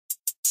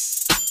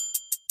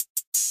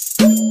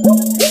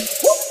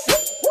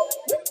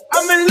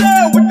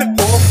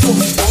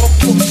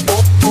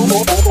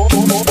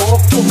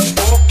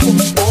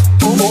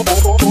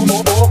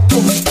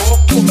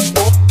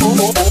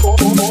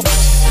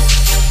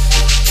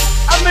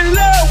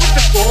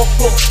I'm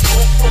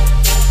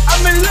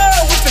in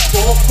love with the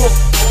coco.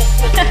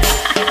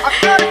 I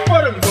got it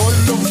for the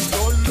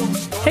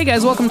Lolo. Hey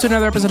guys, welcome to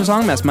another episode of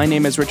Song Mess. My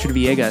name is Richard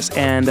Villegas,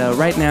 and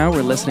right now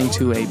we're listening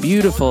to a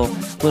beautiful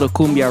little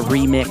cumbia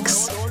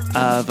remix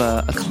of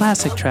a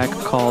classic track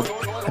called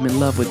I'm in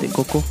Love with the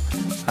Coco.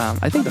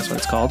 I think that's what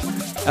it's called.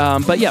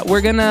 But yeah,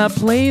 we're gonna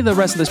play the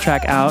rest of this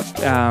track out,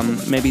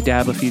 maybe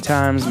dab a few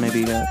times,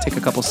 maybe take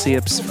a couple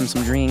sips from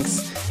some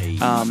drinks,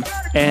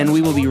 and we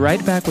will be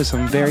right back with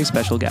some very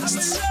special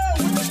guests.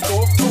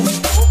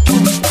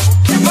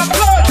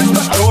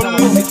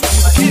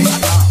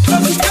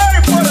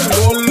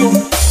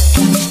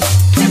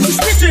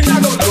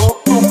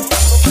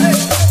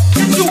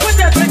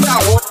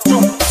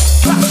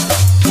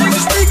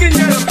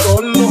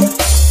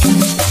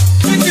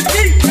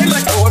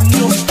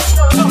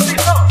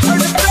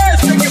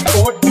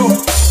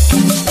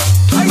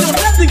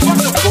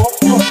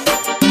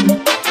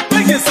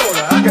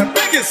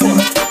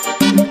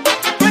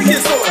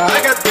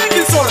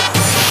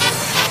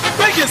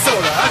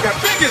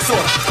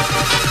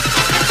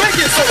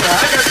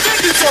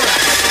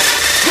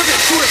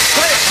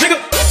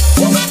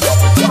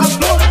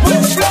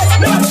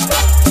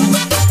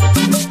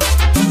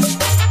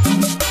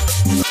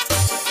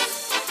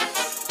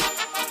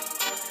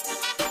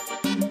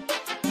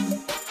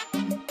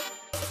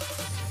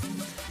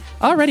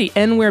 Alrighty,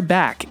 and we're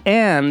back.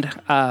 And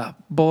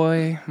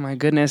boy, my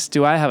goodness,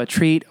 do I have a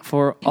treat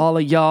for all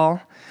of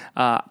y'all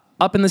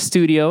up in the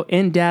studio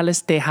in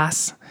Dallas,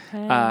 Texas.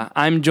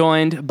 I'm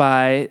joined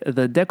by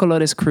the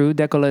Decolores crew,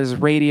 Decolores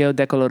Radio,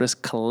 Decolores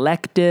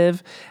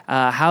Collective.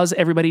 How's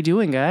everybody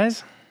doing,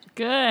 guys?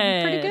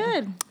 Good. Pretty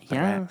good.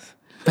 Yes.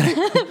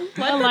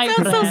 That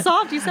sounds so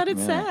soft. You sounded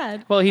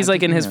sad. Well, he's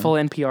like in his full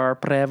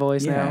NPR pre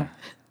voice now.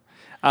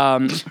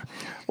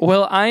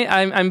 Well,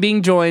 I'm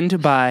being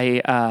joined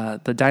by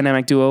the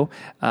dynamic duo,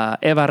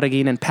 Eva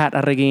Reguin and Pat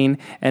Reguin,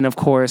 and of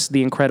course,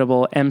 the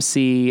incredible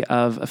MC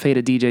of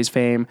Faded DJs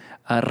fame,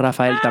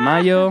 Rafael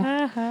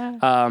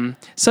Tamayo.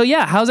 So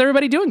yeah, how's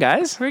everybody doing,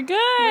 guys? We're good.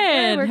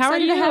 We're How are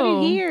excited you? to have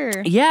you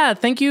here. Yeah,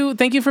 thank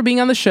you for being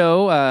on the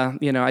show.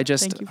 Thank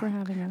you for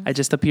having us. I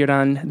just appeared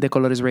on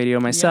Decolores Radio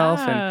myself,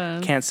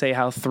 and Yes. can't say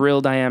how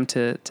thrilled I am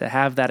to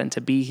have that and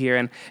to be here.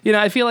 And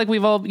I feel like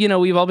we've all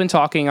been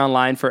talking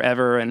online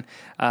forever, and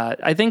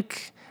I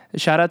think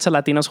shout out to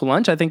Latinos Who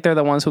Lunch. I think they're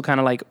the ones who kind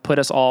of like put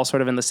us all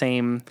sort of in the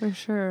same For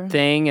sure.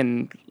 thing.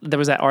 And there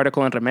was that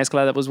article in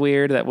Remezcla that was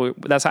weird.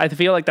 I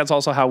feel like that's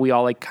also how we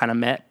all like kind of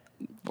met,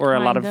 or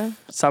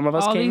some of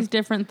us all came. these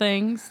different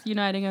things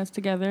uniting us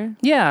together.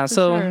 Yeah,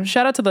 so sure.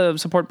 shout out to the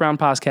Support Brown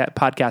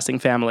podcasting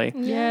family.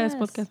 Yes,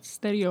 Podcast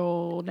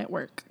Stereo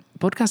Network.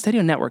 Podcast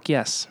Stereo Network,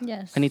 yes.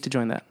 Yes. I need to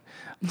join that.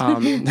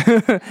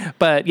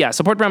 But yeah,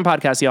 Support Brown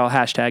Podcast, y'all,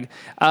 hashtag.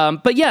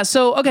 But yeah,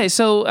 so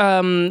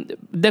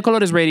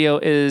Decolores Radio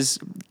is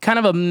kind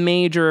of a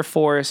major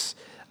force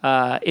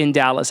in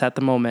Dallas at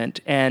the moment.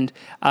 And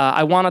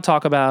I want to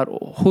talk about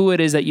who it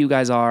is that you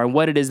guys are and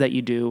what it is that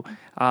you do.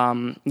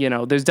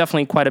 There's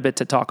definitely quite a bit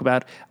to talk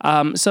about.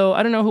 So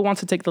I don't know who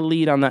wants to take the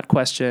lead on that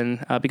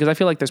question, because I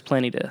feel like there's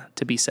plenty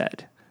to be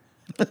said.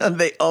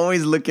 They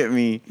always look at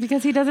me.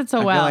 Because he does it so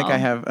I well. feel like I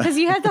have. Because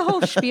you had the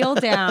whole spiel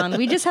down.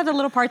 We just had the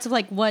little parts of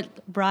like what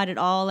brought it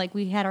all. Like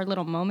we had our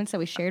little moments that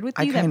we shared with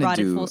I you that kind of brought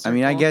it do. full I circle.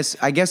 mean, I guess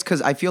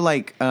because I feel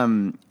like,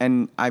 and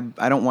I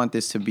don't want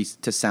this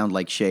to sound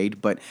like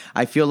shade, but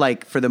I feel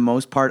like for the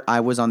most part, I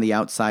was on the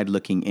outside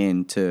looking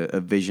into a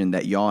vision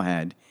that y'all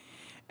had,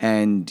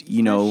 and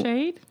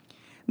Shade?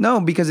 No,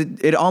 because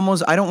it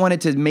almost, I don't want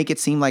it to make it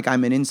seem like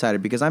I'm an insider,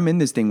 because I'm in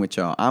this thing with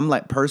y'all. I'm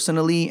like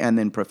personally and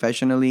then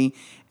professionally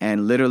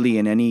and literally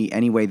in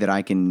any way that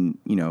I can,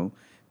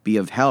 be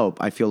of help.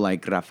 I feel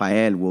like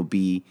Rafael will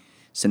be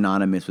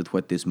synonymous with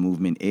what this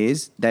movement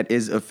is. That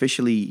is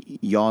officially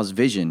y'all's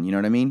vision. You know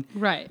what I mean?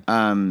 Right.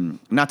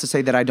 Not to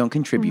say that I don't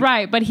contribute.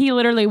 Right, but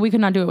we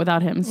could not do it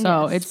without him.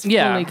 So Yes. it's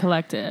fully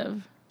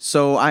collective.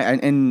 So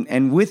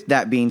and with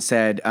that being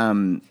said,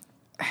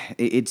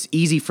 it's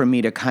easy for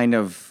me to kind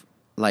of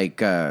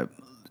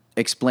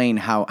explain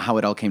how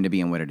it all came to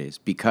be and what it is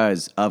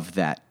because of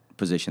that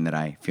position that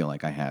I feel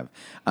like I have.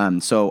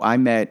 So I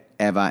met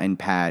Eva and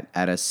Pat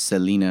at a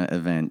Selena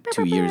event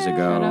 2 years ago.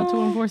 Shout out to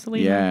 214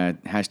 Selena. Yeah,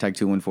 hashtag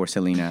 214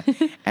 Selena.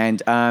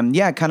 And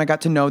kind of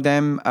got to know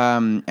them.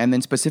 And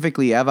then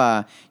specifically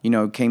Eva,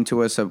 came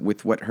to us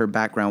with what her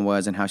background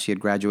was and how she had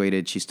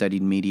graduated. She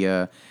studied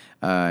media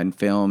and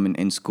film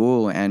in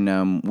school.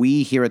 And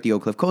we here at the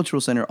Oak Cliff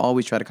Cultural Center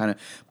always try to kind of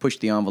push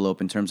the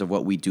envelope in terms of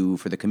what we do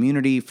for the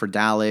community, for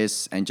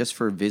Dallas, and just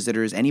for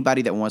visitors,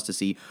 anybody that wants to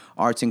see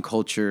arts and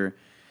culture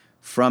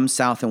from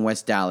South and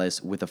West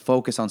Dallas with a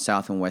focus on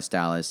South and West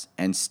Dallas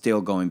and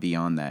still going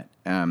beyond that.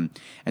 And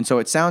so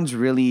it sounds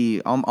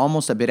really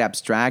almost a bit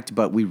abstract,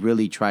 but we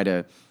really try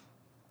to,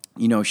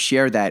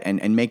 share that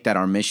and make that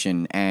our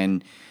mission.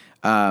 And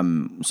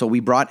So we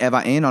brought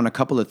Eva in on a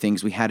couple of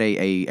things. We had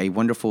a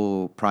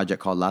wonderful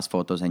project called Las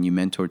Fotos, and you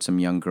mentored some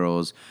young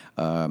girls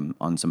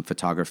on some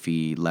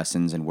photography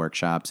lessons and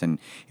workshops. And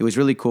it was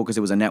really cool because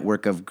it was a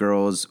network of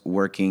girls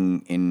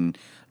working in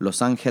Los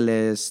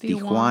Angeles,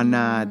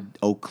 Tijuana,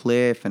 Oak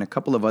Cliff, and a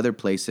couple of other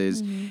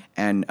places.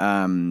 And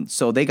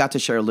so they got to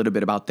share a little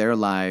bit about their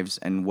lives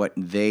and what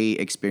they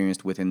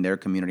experienced within their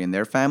community and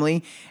their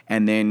family.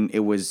 And then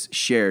it was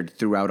shared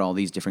throughout all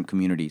these different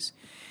communities.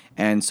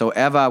 And so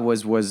Eva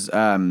was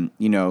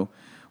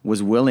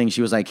willing.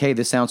 She was like, "Hey,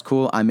 this sounds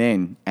cool. I'm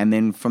in." And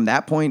then from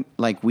that point,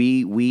 like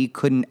we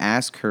couldn't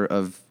ask her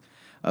of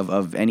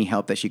any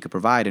help that she could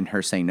provide, and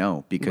her say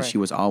no, because she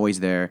was always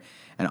there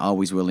and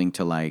always willing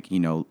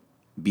to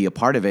be a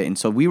part of it. And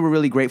so we were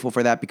really grateful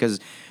for that, because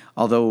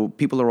although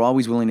people are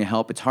always willing to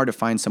help, it's hard to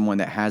find someone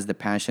that has the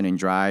passion and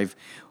drive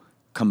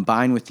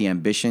combined with the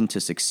ambition to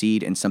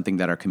succeed in something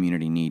that our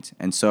community needs.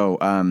 And so,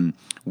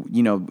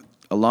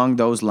 along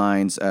those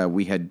lines,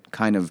 we had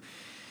kind of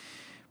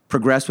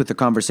progressed with the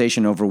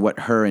conversation over what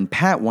her and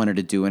Pat wanted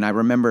to do. And I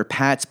remember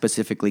Pat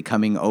specifically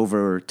coming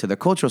over to the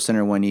Cultural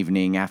Center one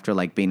evening after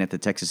being at the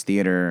Texas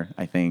Theater,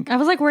 I think. I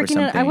was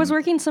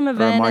working some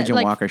event. Or a Margin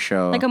Walker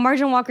show. Like a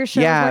Margin Walker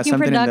show. Yeah, I was working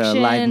something in the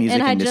production. live music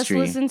and I industry.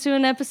 just listened to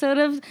an episode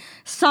of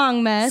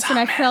Song Mess, and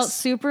I felt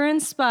super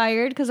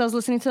inspired because I was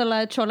listening to the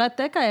La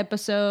Cholateca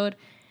episode.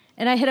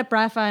 And I hit up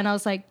Rafa and I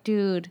was like,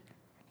 dude,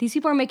 these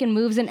people are making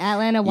moves in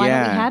Atlanta. Why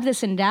don't we have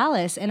this in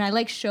Dallas? And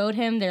I showed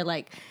him their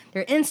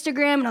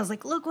Instagram, and I was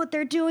like, look what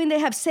they're doing. They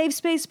have safe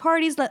space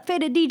parties.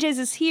 Faded DJs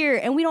is here,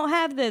 and we don't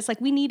have this.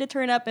 We need to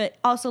turn up it.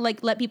 Also,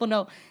 let people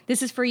know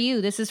this is for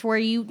you. This is where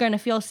you're going to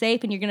feel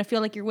safe, and you're going to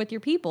feel like you're with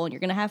your people, and you're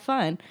going to have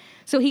fun.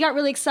 So he got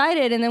really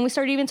excited, and then we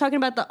started even talking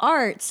about the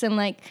arts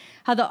and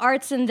how the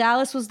arts in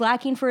Dallas was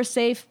lacking for a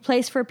safe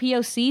place for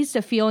POCs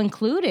to feel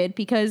included,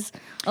 because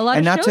a lot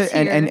of shows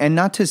here. And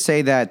not to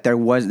say that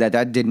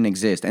that didn't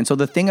exist. And so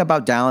the thing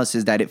about Dallas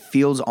is that it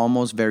feels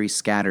almost very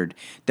scattered.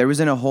 There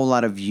isn't a whole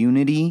lot of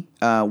unity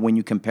when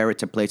you compare it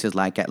to places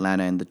like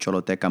Atlanta and the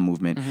Choloteca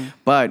movement.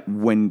 But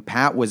when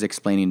Pat was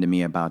explaining to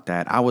me about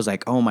that, I was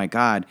like, oh my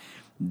God,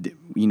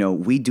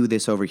 we do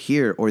this over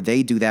here, or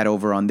they do that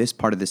over on this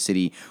part of the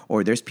city,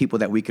 or there's people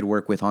that we could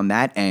work with on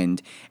that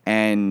end.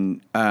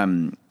 And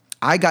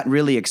I got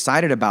really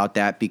excited about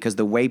that, because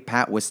the way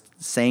Pat was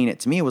saying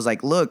it to me, it was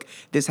like, look,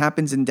 this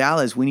happens in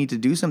Dallas. We need to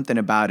do something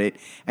about it.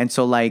 And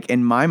so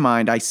in my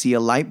mind, I see a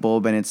light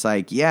bulb, and it's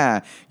like,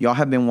 yeah, y'all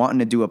have been wanting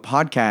to do a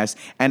podcast.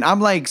 And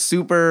I'm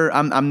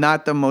I'm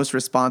not the most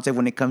responsive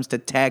when it comes to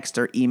text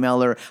or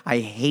email, or I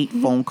hate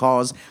phone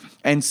calls.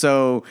 And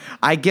so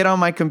I get on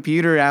my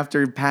computer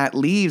after Pat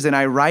leaves, and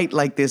I write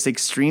this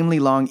extremely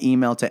long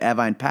email to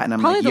Eva and Pat. And I'm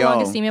probably like, the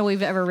longest email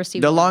we've ever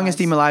received. The longest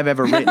email I've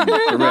ever written,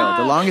 for real.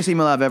 The longest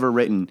email I've ever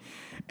written.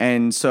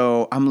 And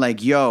so I'm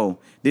like, yo,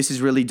 this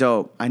is really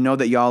dope. I know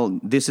that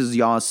this is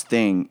y'all's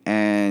thing,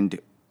 and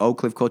Oak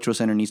Cliff Cultural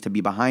Center needs to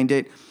be behind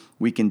it.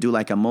 We can do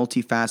a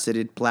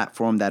multifaceted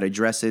platform that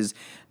addresses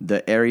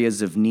the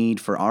areas of need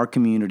for our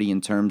community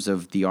in terms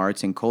of the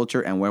arts and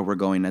culture and where we're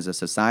going as a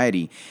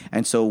society.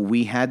 And so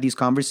we had these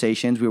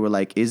conversations. We were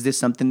like, is this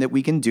something that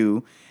we can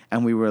do?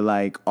 And we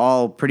were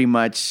all pretty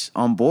much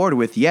on board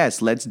with,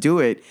 yes, let's do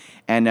it.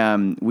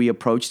 And we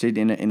approached it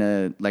in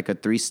a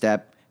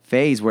 3-step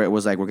phase, where it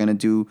was we're going to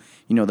do,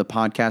 the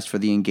podcast for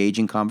the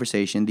engaging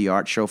conversation, the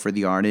art show for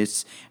the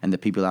artists and the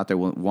people out there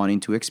wanting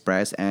to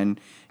express,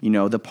 and,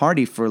 the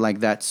party for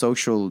that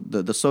social,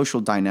 the social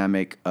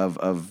dynamic of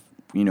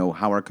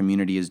how our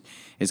community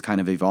is kind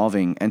of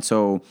evolving. And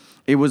so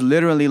it was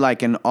literally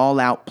an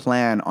all-out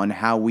plan on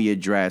how we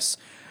address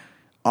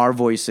our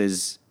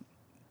voices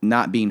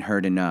not being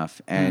heard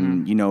enough,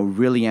 and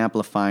really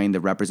amplifying the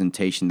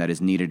representation that is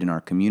needed in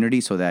our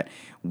community, so that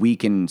we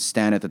can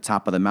stand at the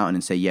top of the mountain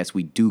and say, yes,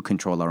 we do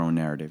control our own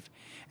narrative.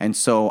 And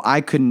so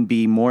I couldn't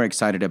be more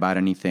excited about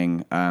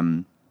anything.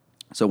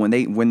 So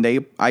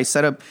I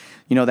set up,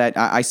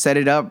 I set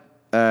it up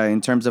in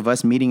terms of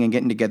us meeting and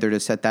getting together to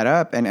set that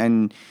up,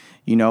 and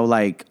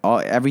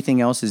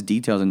everything else is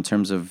details in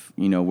terms of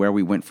where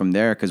we went from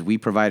there, because we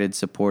provided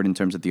support in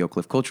terms of the Oak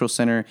Cliff Cultural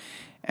Center,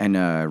 and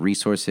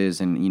resources,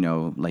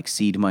 and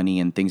seed money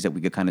and things that we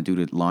could kind of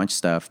do to launch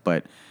stuff.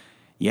 But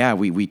yeah,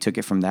 we took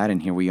it from that,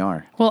 and here we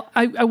are. Well,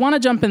 I want to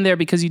jump in there,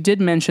 because you did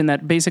mention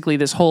that basically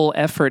this whole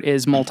effort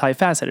is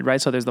multifaceted,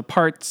 right? So there's the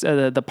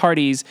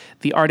parties,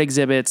 the art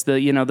exhibits,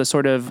 the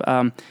sort of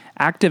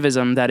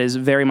activism that is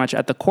very much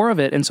at the core of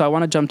it. And so I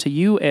want to jump to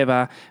you,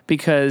 Eva,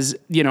 because,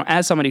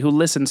 as somebody who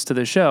listens to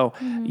the show,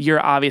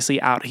 you're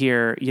obviously out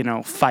here,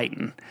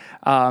 fighting.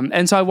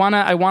 And so I want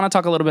to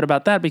talk a little bit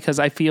about that, because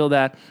I feel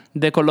that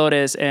De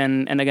Colores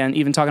and again,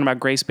 even talking about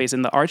Gray Space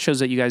and the art shows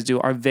that you guys do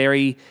are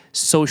very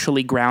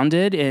socially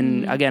grounded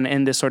in, again,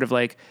 in this sort of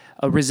a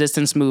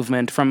resistance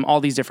movement from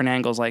all these different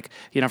angles,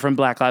 from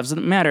Black Lives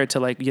Matter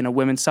to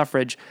women's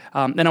suffrage.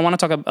 And I want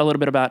to talk a little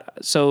bit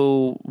about,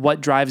 so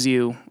what drives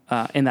you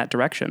in that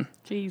direction?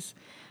 Jeez.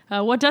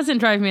 What doesn't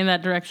drive me in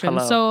that direction?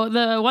 Hello. So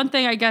the one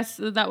thing I guess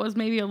that was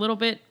maybe a little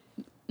bit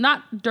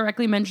not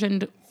directly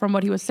mentioned from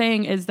what he was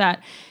saying is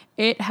that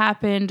it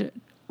happened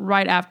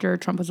right after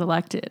Trump was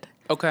elected.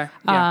 Okay.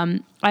 Yeah.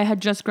 I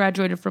had just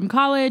graduated from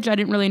college. I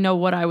didn't really know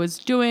what I was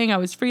doing. I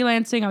was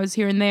freelancing. I was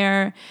here and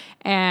there.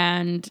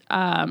 And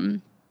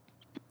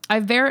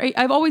I've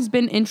always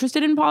been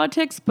interested in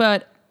politics,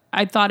 but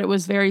I thought it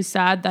was very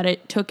sad that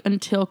it took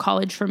until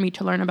college for me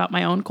to learn about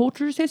my own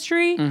culture's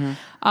history.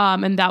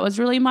 And that was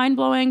really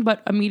mind-blowing.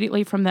 But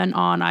immediately from then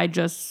on, I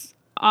just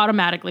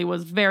automatically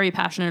was very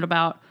passionate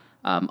about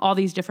all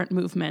these different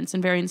movements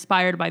and very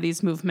inspired by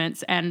these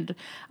movements. And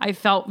I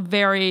felt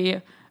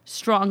very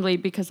strongly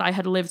because I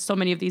had lived so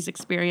many of these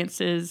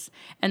experiences.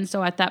 And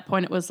so at that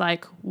point, it was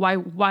like,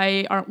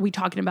 why aren't we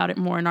talking about it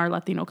more in our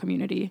Latino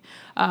community?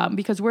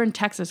 Because we're in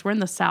Texas, we're in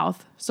the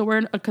South, so we're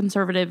in a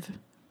conservative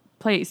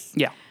place.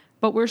 Yeah.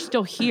 But we're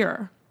still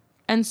here.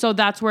 And so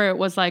that's where it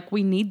was like,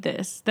 we need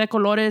this. De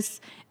Colores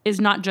is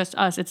not just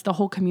us, it's the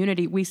whole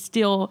community. We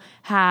still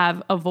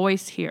have a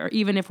voice here,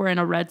 even if we're in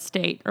a red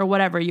state or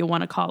whatever you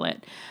want to call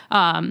it.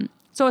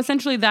 So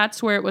essentially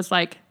that's where it was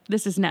like,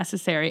 this is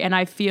necessary. And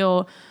I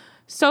feel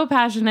so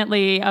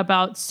passionately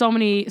about so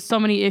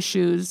many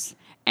issues.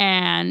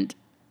 And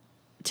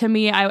to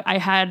me, I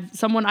had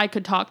someone I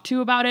could talk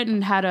to about it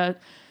and had a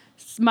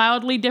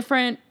mildly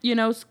different,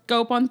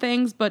 scope on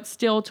things, but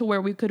still to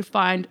where we could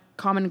find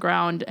common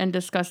ground and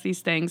discuss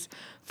these things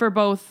for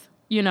both,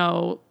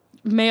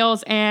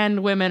 males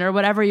and women or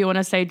whatever you want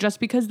to say, just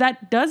because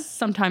that does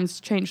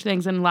sometimes change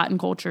things in Latin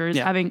cultures,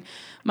 having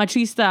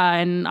machista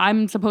and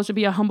I'm supposed to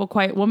be a humble,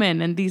 quiet woman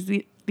and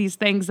these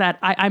things that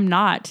I'm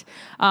not.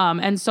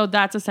 And so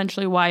that's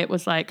essentially why it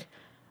was like,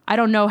 I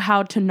don't know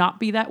how to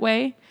not be that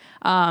way.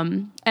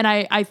 And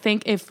I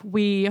think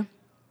I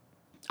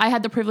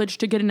had the privilege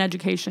to get an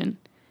education.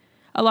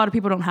 A lot of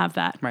people don't have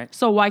that. Right.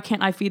 So why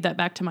can't I feed that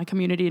back to my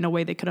community in a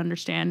way they could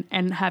understand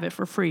and have it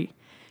for free?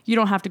 You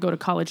don't have to go to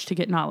college to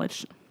get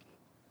knowledge.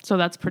 So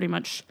that's pretty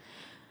much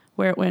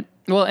where it went.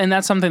 Well, and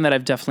that's something that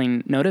I've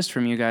definitely noticed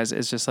from you guys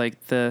is just like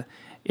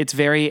it's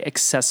very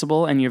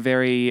accessible and you're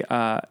very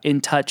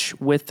in touch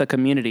with the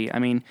community. I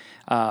mean,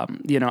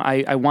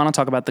 I want to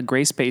talk about the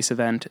Gray Space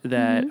event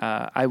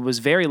that I was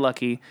very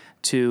lucky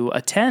to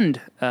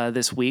attend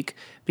this week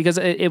because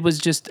it was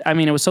just,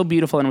 it was so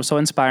beautiful and it was so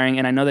inspiring.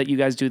 And I know that you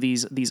guys do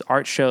these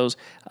art shows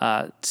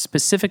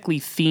specifically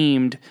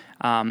themed,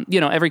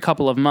 every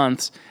couple of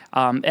months.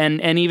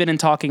 And even in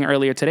talking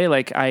earlier today,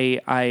 like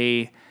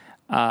I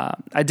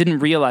didn't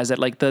realize that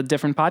like the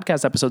different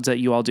podcast episodes that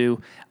you all do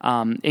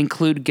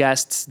include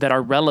guests that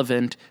are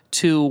relevant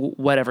to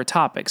whatever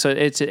topic. So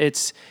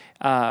it's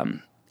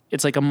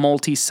like a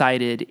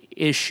multi-sided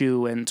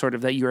issue and sort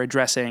of that you're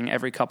addressing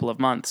every couple of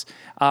months.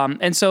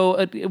 And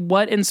so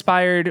what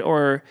inspired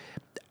or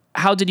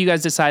how did you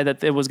guys decide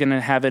that it was going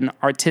to have an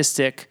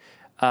artistic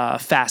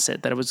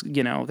facet, that it was,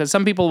 because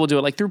some people will do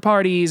it like through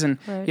parties and,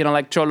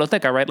 like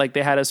Choloteca, right? Like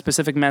they had a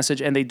specific message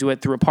and they do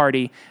it through a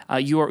party.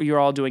 You're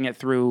all doing it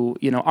through,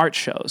 art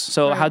shows.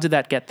 So how did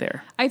that get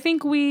there? I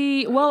think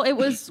we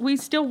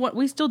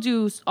still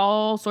do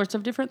all sorts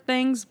of different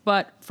things,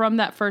 but from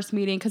that first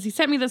meeting, because he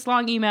sent me this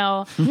long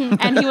email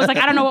and he was like,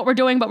 I don't know what we're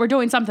doing, but we're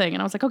doing something.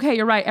 And I was like, okay,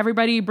 you're right.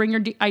 Everybody bring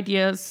your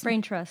ideas.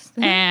 Brain trust.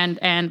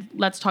 and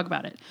let's talk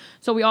about it.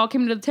 So we all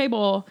came to the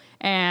table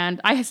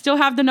and I still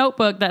have the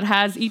notebook that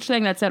has each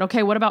thing that said,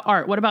 okay, what about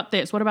art? What about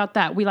this? What about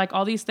that? We like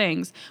all these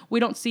things. We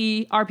don't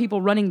see our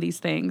people running these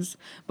things,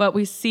 but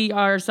we see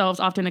ourselves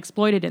often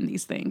exploited in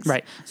these things.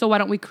 Right. So why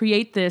don't we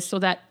create this so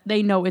that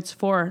they know it's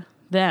for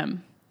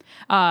them?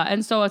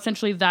 And so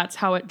essentially that's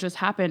how it just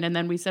happened. And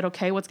then we said,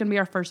 okay, what's going to be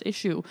our first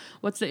issue?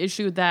 What's the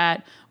issue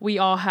that we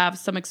all have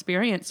some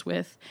experience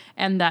with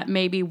and that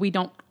maybe we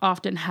don't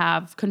often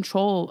have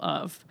control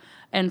of?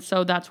 And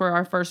so that's where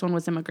our first one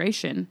was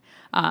immigration.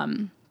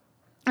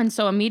 And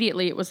so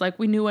immediately it was like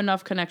we knew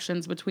enough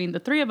connections between the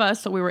three of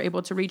us, so we were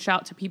able to reach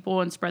out to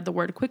people and spread the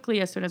word quickly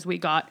as soon as we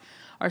got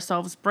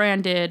ourselves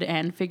branded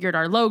and figured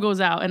our logos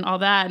out and all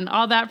that. And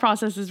all that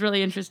process is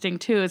really interesting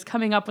too, is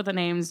coming up with the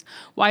names.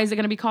 Why is it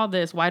going to be called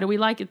this? Why do we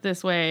like it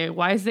this way?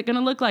 Why is it going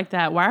to look like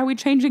that? Why are we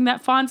changing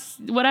that font?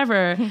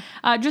 Whatever.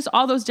 Just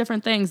all those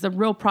different things, the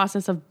real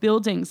process of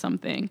building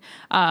something.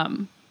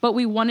 But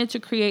we wanted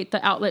to create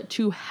the outlet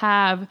to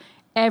have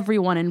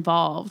everyone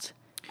involved.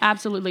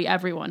 Absolutely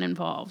everyone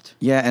involved.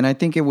 Yeah, and I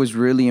think it was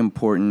really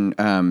important,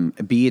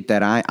 be it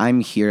that I'm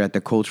here at the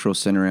Cultural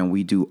Center and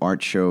we do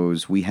art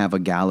shows. We have a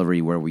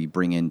gallery where we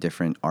bring in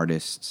different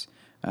artists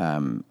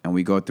and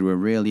we go through a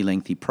really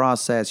lengthy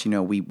process.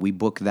 We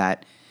book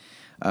that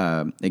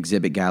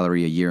exhibit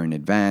gallery a year in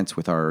advance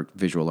with our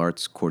visual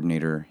arts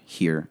coordinator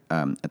here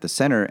at the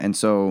center. And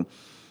so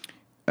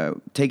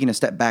taking a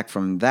step back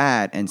from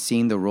that and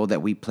seeing the role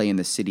that we play in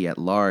the city at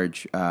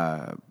large,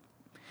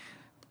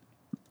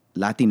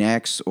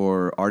 Latinx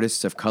or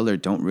artists of color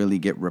don't really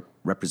get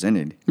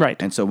represented.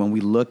 Right. And so when we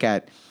look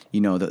at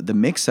the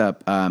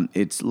mix-up,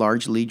 it's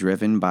largely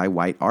driven by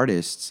white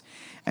artists.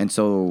 And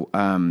so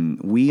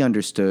we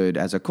understood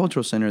as a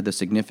cultural center the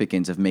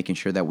significance of making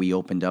sure that we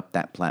opened up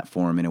that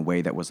platform in a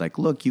way that was like,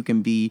 look, you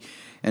can be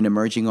an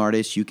emerging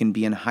artist. You can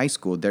be in high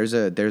school. There's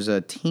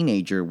a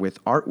teenager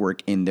with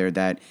artwork in there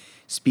that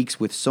speaks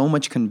with so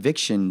much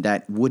conviction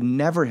that would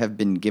never have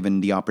been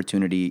given the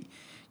opportunity,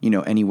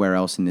 anywhere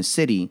else in the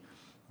city.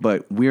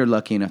 But we're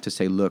lucky enough to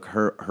say, look,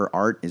 her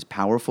art is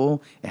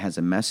powerful. It has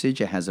a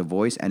message. It has a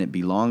voice, and it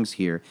belongs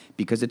here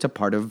because it's a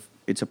part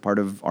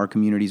of our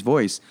community's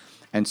voice.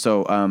 And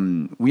so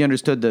we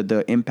understood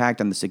the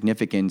impact and the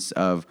significance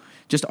of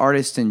just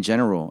artists in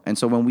general. And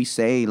so when we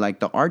say like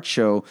the art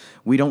show,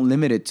 we don't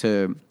limit it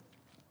to,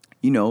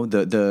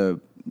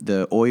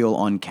 the oil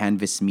on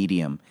canvas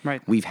medium.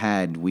 Right. We've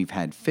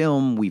had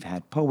film, we've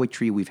had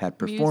poetry, we've had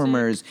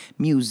performers,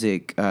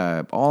 music,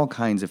 all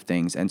kinds of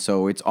things. And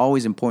so it's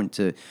always important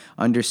to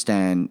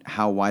understand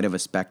how wide of a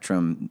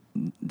spectrum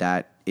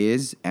that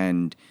is,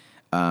 and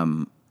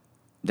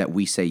that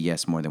we say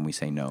yes more than we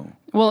say no.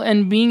 Well,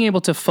 and being able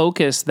to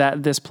focus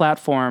this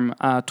platform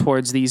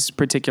towards these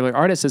particular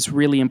artists is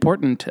really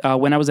important.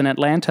 When I was in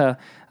Atlanta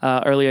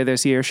earlier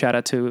this year, shout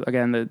out to,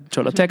 again, the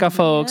Choloteca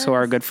folks who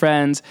are good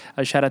friends.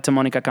 Shout out to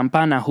Monica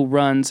Campana, who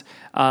runs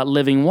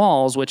Living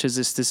Walls, which is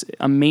this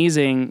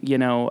amazing,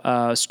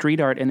 street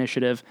art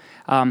initiative.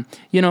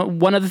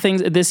 One of the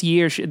things this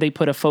year, they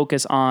put a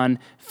focus on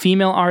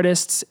female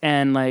artists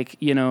and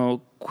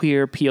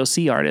queer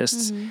POC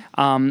artists.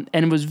 And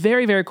it was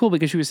very, very cool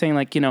because she was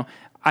saying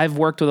I've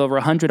worked with over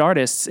 100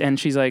 artists, and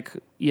she's like,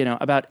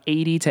 about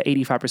 80 to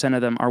 85%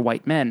 of them are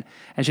white men.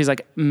 And she's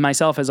like,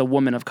 myself as a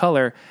woman of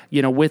color,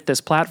 with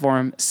this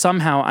platform,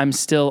 somehow I'm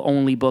still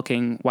only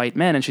booking white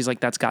men. And she's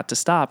like, that's got to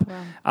stop.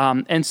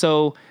 Wow. And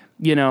so,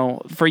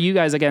 for you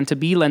guys, again, to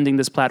be lending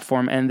this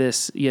platform and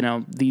this,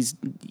 these,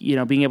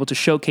 being able to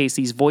showcase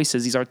these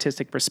voices, these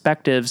artistic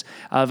perspectives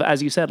of,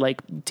 as you said,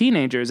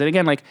 teenagers. And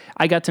again,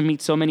 I got to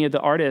meet so many of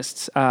the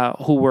artists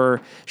who were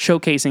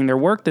showcasing their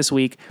work this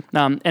week.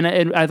 And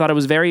I thought it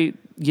was very,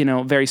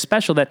 very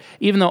special that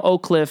even though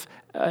Oak Cliff,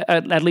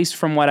 at least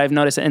from what I've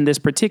noticed in this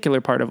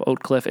particular part of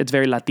Oak Cliff, it's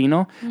very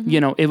Latino.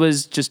 It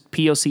was just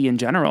POC in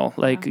general.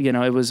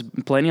 It was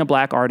plenty of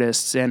black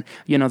artists, and,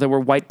 there were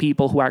white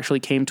people who actually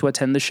came to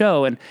attend the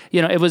show. And,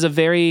 it was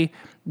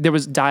there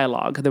was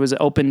dialogue. There was an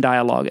open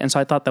dialogue. And so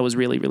I thought that was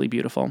really, really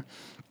beautiful.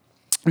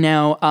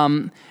 Now,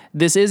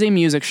 this is a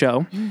music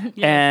show. Yes.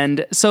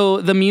 And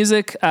so the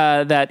music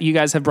that you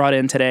guys have brought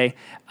in today,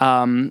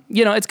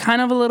 it's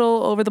kind of a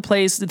little over the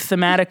place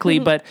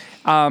thematically, but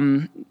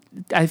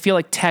I feel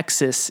like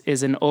Texas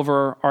is an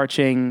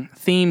overarching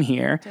theme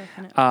here.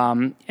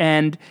 Definitely.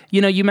 And,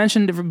 you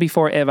mentioned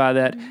before, Eva,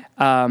 that,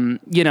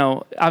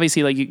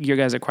 obviously you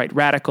guys are quite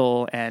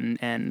radical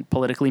and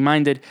politically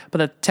minded, but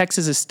that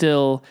Texas is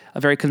still a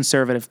very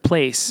conservative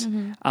place.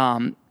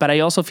 But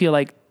I also feel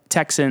like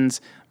Texans,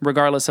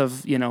 regardless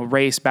of,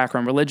 race,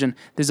 background, religion,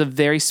 there's a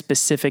very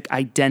specific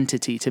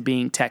identity to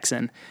being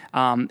Texan.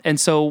 And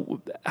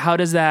so how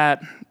does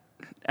that...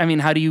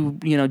 how do you,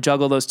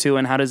 juggle those two,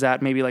 and how does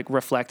that maybe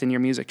reflect in your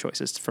music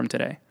choices from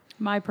today?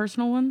 My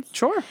personal ones?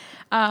 Sure.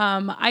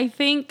 I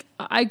think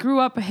I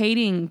grew up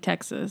hating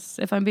Texas,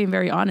 if I'm being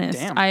very honest.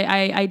 Damn.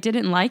 I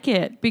didn't like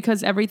it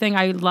because everything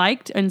I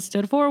liked and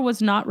stood for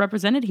was not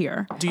represented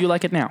here. Do you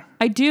like it now?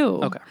 I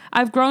do. Okay.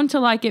 I've grown to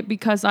like it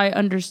because I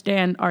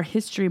understand our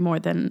history more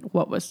than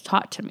what was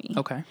taught to me.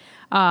 Okay.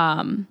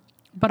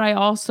 But I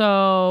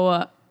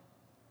also...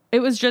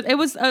 It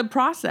was a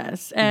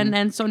process.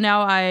 And so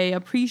now I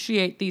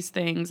appreciate these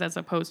things as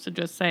opposed to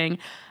just saying,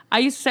 I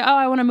used to say,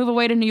 I want to move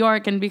away to New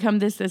York and become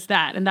this,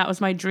 that. And that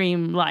was my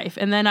dream life.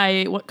 And then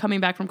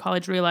coming back from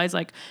college, realized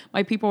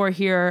my people are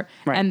here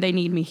and they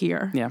need me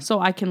here. Yeah.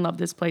 So I can love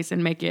this place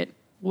and make it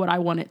what I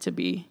want it to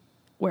be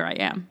where I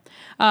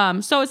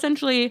am. So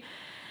essentially,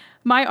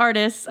 my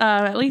artists,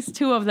 at least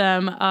two of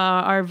them,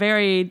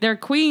 they're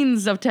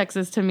queens of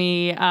Texas to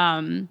me.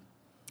 In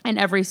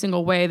every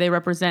single way, they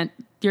represent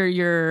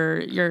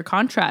your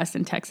contrast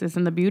in Texas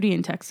and the beauty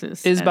in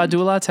Texas. Is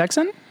Badula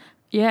Texan?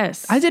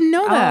 Yes. I didn't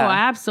know that. Oh,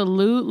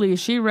 absolutely.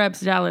 She reps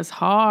Dallas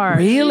hard.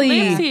 Really? She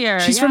lives here.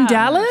 She's from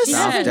Dallas?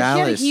 South She had a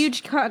Dallas.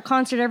 huge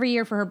concert every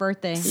year for her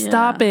birthday.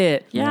 Stop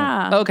it.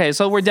 Yeah. Okay,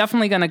 so we're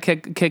definitely going to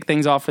kick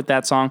things off with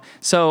that song.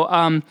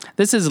 So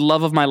this is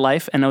Love of My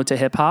Life, an ode to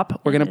hip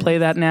hop. We're going to play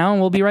that now, and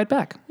we'll be right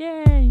back.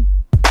 Yay.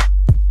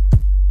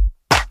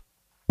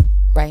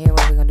 Right here,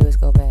 what we're going to do is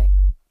go back.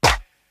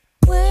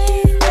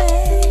 Way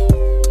back.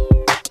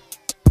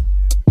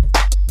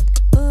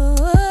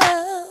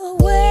 Ooh,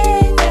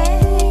 way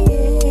back.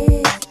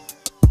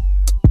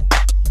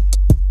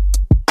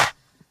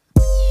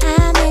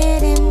 I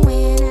met him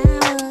when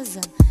I was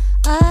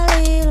a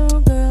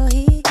little girl.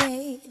 He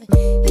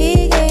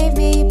gave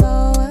me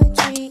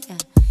poetry.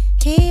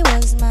 He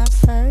was my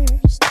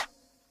first.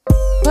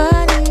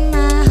 But in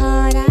my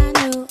heart I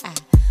knew I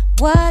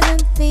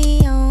wasn't the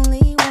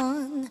only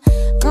one.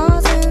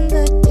 'Cause in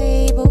the day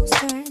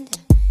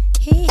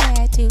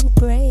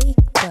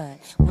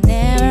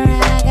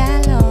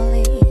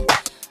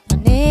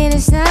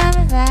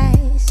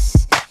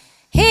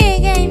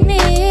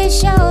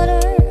his shoulder.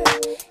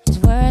 His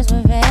words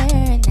were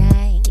very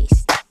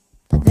nice,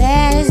 but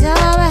that is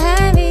all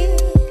behind me.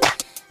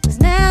 'Cause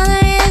now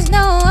there is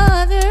no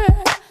other.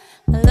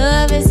 My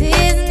love is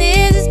his and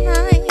his is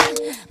mine.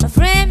 My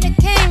friend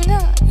became the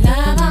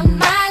love of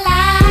my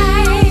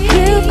life.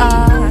 You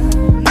are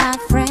my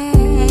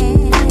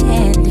friend,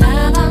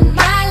 love of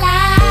my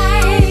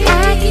life.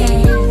 I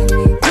can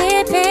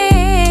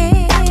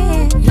depend,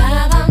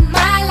 love of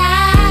my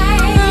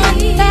life.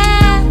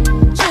 Without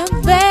you,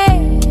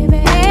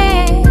 baby,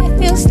 it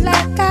feels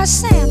like I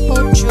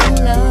sampled true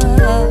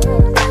love.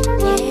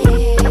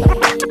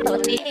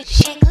 Yeah,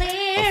 shake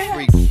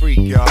clear. A freak,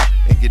 y'all,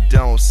 and you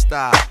don't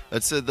stop.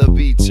 To the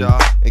beat, y'all,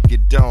 and you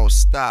don't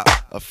stop.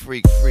 A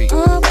freak.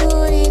 Or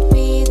could it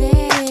be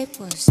that it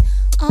was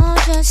all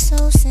just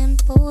so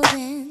simple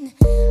then?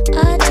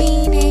 A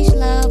teenage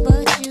love,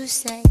 but you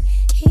say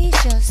he's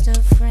just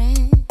a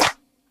friend.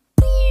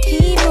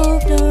 He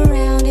moved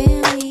around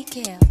and we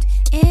kept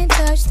in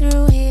touch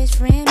through his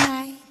friend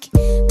Mike.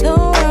 The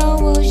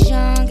world was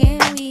young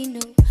and we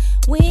knew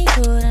we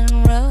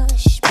couldn't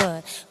rush,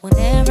 but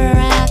whenever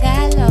I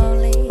got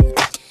lonely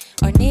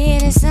or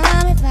needed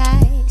some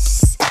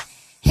advice,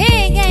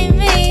 he gave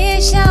me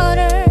his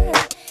shoulder.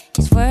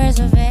 His words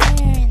were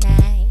very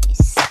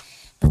nice,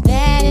 but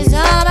that is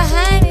all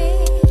behind me.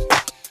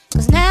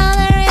 'Cause now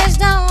there is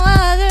no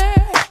other.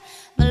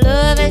 My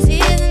love is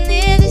his and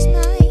his is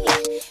mine.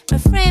 My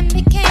friend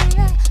became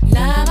the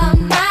love of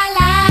my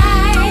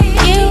life.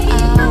 You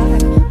are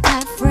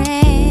my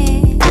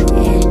friend,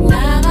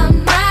 love of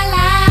my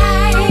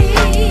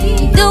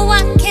life. Do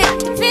I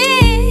can't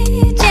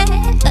picture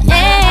the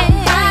end of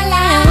my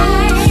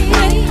life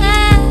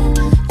without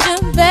you,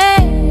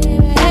 baby?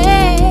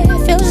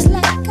 Feels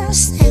like I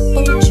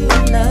sampled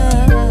true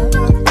love.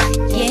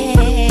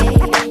 Yeah,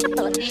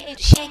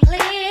 shake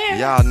clear.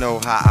 Y'all know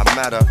how I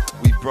met her.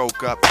 We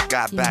broke up,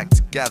 got back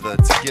together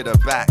to get her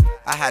back.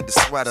 I had the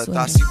sweater,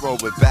 thought she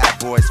rolled with bad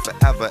boys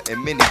forever.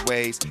 In many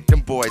ways,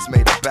 them boys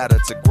made her better.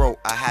 To grow,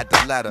 I had to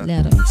let her.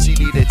 She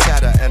needed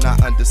cheddar, and I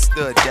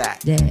understood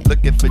that.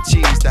 Looking for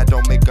cheese that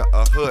don't make her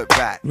a hood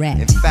rat.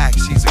 In fact,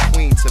 she's a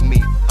queen to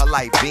me. Her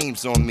light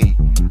beams on me.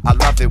 I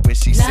love it when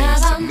she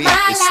sings to me.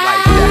 It's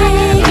like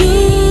that.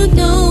 You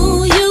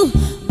know you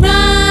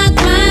rock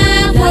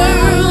my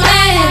world,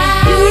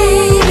 and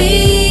you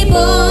be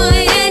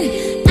boy and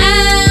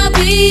I'll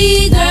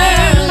be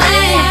girl,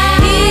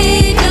 and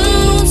it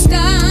don't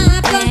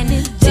stop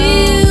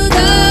till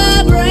the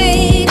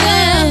break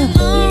of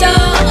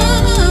dawn.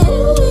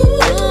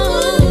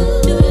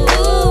 You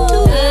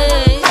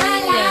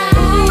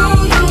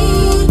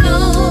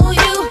know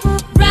you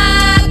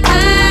rock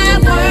my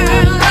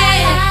world,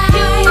 and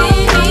you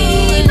be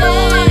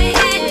boy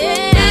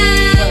and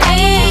I'll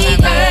be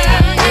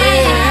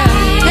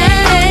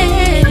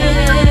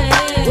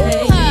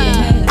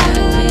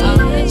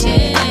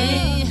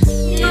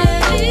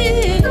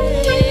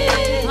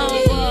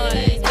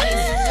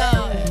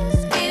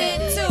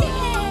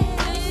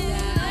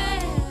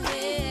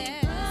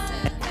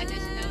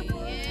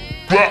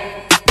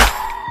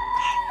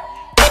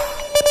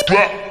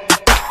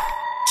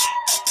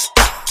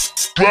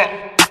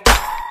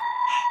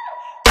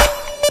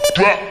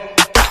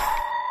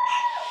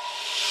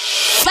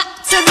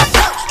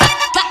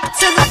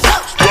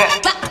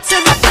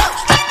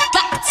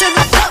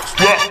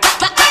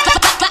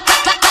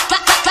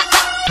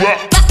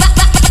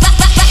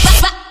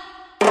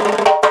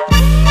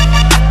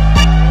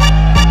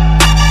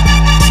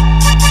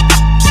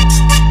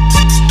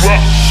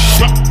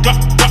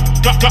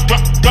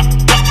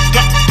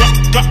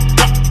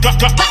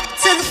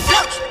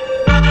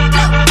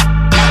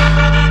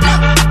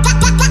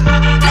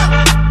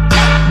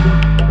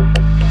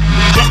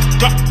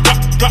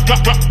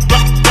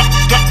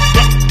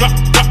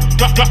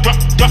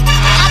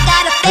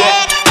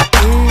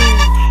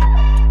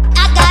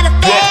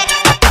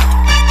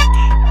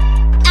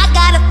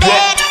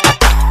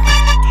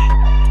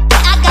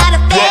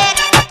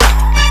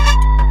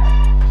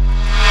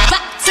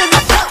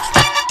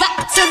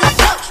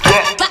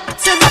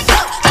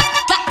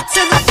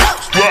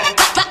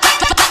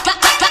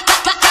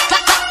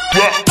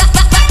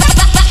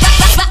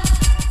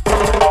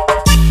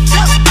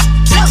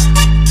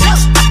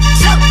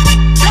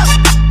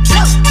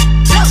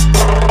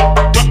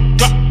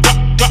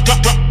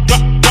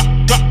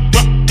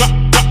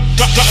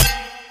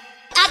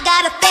I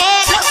got a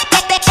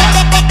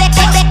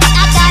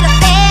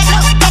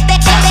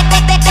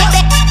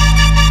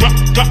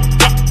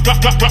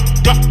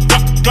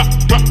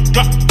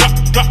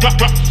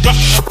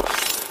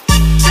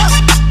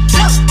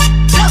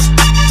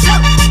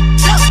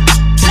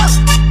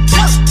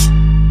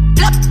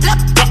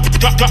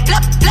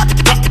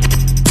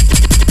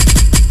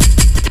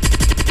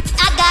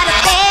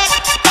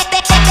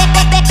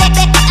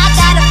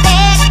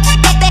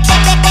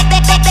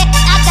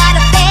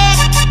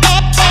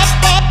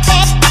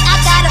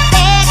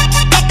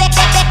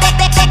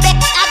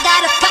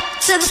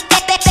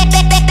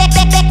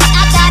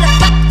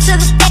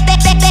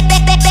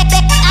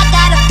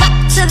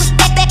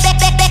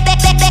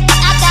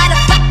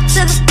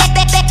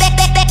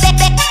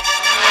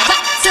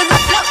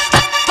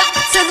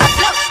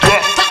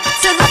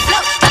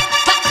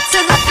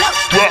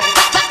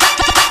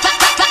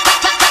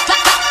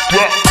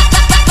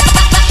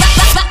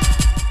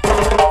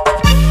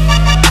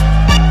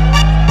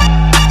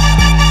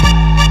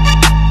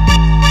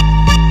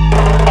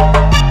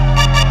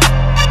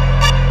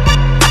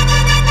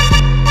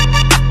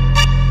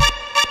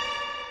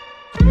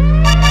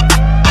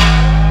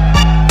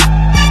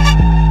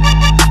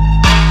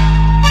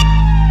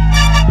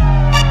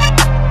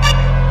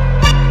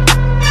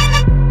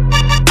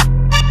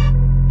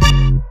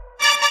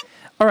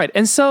right.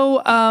 And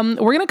so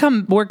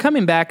we're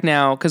coming back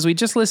now because we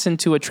just listened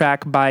to a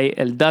track by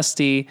El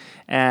Dusty,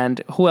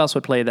 and who else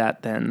would play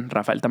that than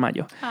Rafael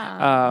Tamayo?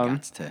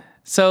 Gots to.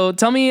 So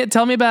tell me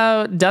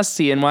about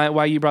Dusty and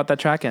why you brought that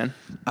track in.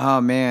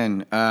 Oh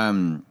man,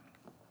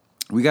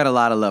 we got a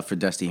lot of love for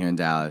Dusty here in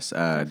Dallas.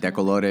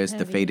 Decolores,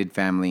 the Faded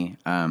Family,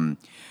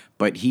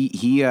 but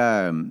he's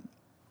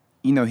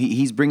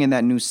bringing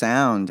that new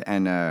sound,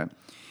 and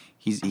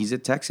he's a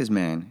Texas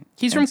man.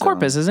 He's And from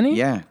Corpus, isn't he?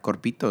 Yeah,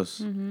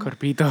 Corpitos.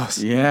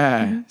 Corpitos.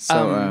 Yeah.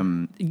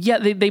 So Yeah,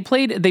 they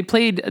played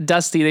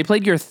Dusty. They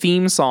played your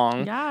theme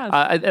song.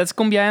 Yes. That's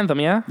Cumbia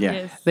Anthem, yeah? yeah.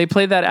 Yes. They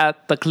played that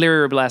at the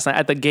Clear last night,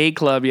 at the gay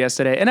club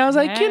yesterday. And I was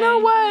like, you know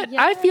what?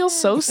 I feel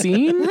so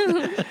seen.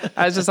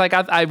 I was just like,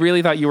 I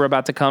really thought you were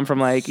about to come from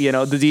like, the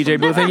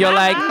DJ booth and you're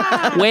like,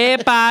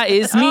 Wepa,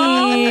 it's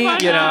me. my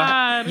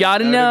God. Y'all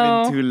to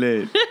know. Too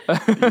late.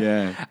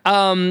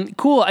 Yeah.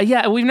 Cool.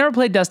 Yeah, we've never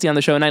played Dusty on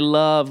the show, and I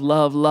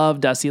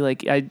love Dusty. Like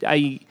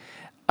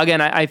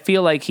I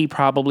feel like he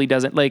probably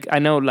doesn't, like, I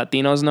know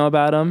Latinos know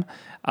about him,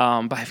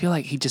 but I feel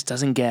like he just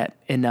doesn't get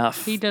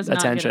enough He does not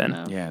get attention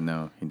enough. Yeah.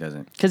 No, he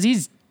doesn't. because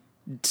he's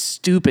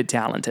stupid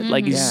talented.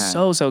 Like he's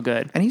Yeah. so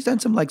good. And he's done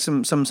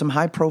some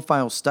high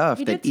profile stuff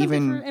He that did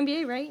something even for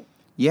NBA, right?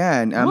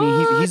 yeah. And I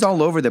mean he's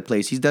all over the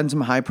place. He's done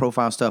some high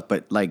profile stuff,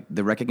 but like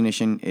the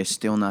recognition is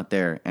still not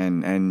there.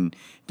 And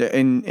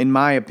in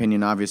my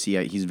opinion,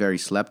 obviously he's very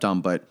slept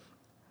on, but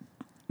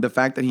the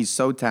fact that he's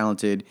so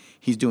talented,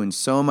 he's doing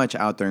so much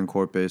out there in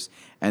Corpus,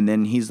 and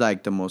then he's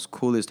like the most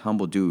coolest,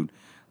 humble dude.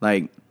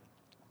 Like,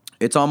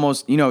 it's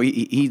almost,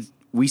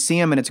 we see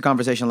him and it's a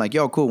conversation like,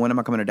 yo, cool, when am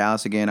I coming to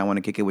Dallas again? I want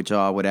to kick it with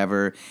y'all,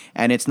 whatever.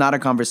 And it's not a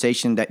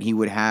conversation that he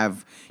would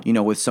have,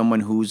 with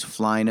someone who's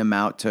flying him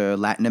out to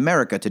Latin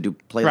America to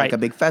play like Right. a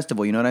big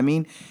festival, you know what I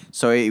mean?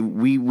 So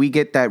we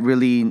get that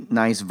really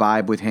nice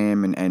vibe with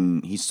him,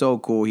 and he's so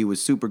cool. He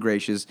was super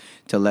gracious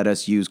to let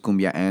us use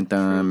Cumbia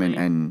Anthem,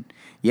 and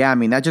yeah, I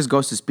mean, that just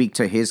goes to speak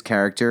to his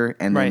character,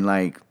 and then,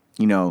 Right.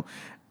 like,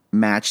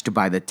 matched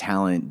by the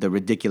talent, the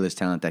ridiculous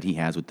talent that he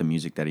has with the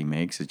music that he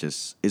makes. It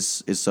just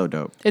is so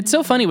dope. It's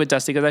so funny with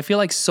Dusty because I feel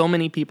like so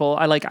many people,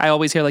 I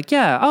always hear like,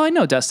 yeah, oh, I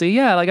know Dusty.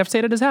 Yeah, like I've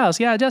stayed at his house.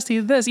 Yeah,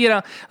 Dusty, this,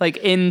 like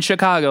in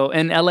Chicago,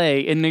 in LA,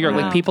 in New York,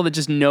 like people that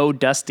just know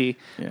Dusty.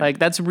 Yeah. Like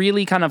that's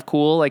really kind of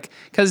cool. Like,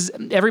 because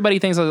everybody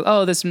thinks,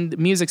 oh, this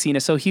music scene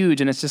is so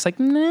huge. And it's just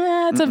like,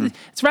 nah,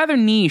 it's rather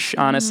niche,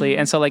 honestly.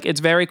 And so like, it's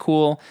very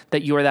cool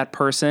that you're that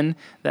person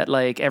that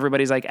like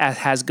everybody's like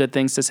has good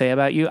things to say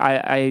about you.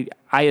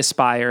 I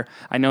aspire.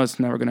 I know it's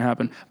never going to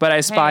happen, but I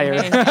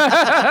aspire.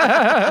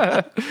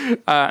 Hey.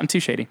 I'm too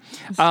shady.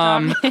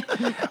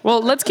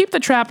 Well, let's keep the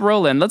trap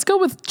rolling. Let's go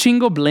with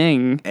Chingo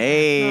Bling.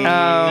 Hey.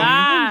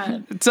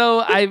 God. So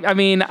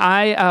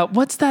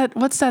what's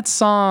that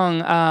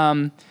song?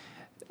 Un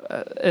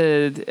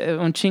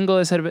Chingo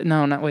es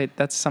no, not wait,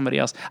 that's somebody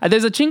else.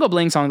 There's a Chingo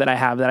Bling song that I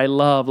have that I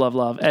love.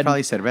 And,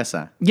 Probably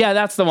Cerveza. yeah,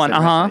 that's the one.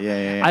 Cerveza.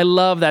 Yeah. I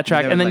love that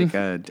track. There And was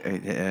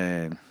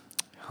then like,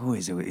 who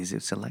is it? Is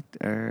it Select?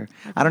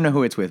 I don't know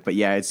who it's with, but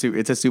yeah, it's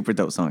a super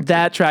dope song.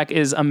 that track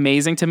is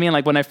amazing to me. And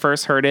like when I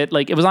first heard it,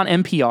 like it was on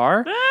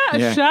NPR.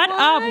 Yeah. Shut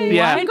up.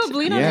 Yeah. What? Chingo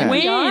Bling on Yeah.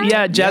 NPR?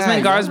 Yeah,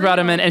 Jasmine Yeah, Garz brought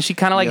him in, and she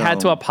kind of like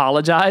had to Yo.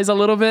 apologize a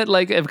little bit,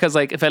 like because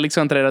like Felix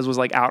Contreras was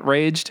like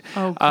outraged.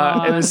 Oh,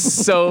 God. It was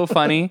so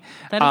funny.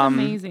 That is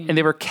amazing. And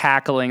they were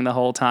cackling the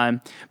whole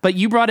time. But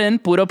you brought in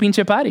Puro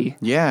Pinche Party,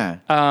 Yeah.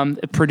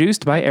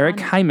 produced by Eric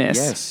Jaimes.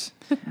 Yes.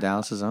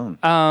 Dallas's own.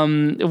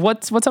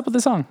 What's up with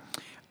the song?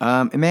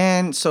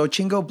 Man, so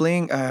Chingo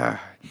Bling,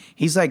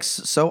 he's like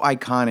so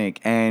iconic,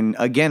 and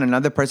again,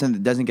 another person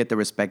that doesn't get the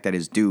respect that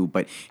is due,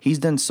 but he's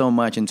done so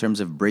much in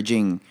terms of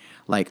bridging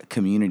like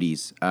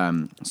communities.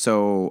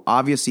 So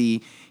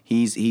obviously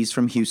he's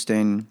from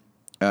Houston.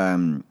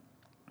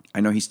 I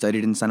know he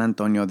studied in San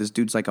Antonio. This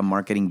dude's like a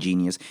marketing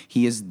genius.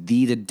 He is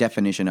the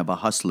definition of a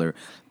hustler,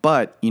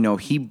 but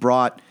he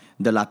brought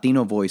the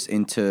Latino voice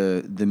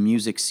into the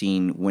music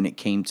scene when it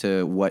came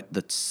to what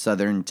the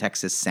Southern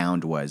Texas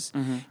sound was.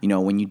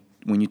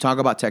 When you talk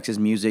about Texas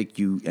music,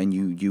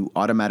 you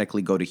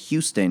automatically go to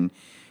Houston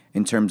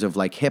in terms of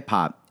like hip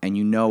hop,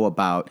 and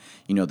about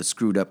the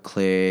Screwed Up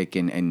Click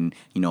and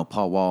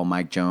Paul Wall,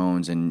 Mike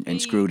Jones,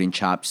 and Screwed and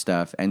Chopped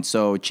stuff. And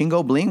so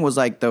Chingo Bling was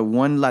like the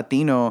one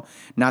Latino.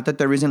 Not that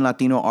there isn't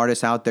Latino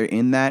artists out there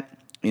in that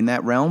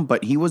realm,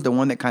 but he was the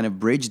one that kind of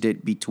bridged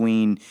it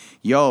between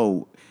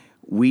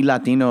we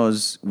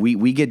Latinos,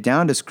 we get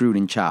down to Screwed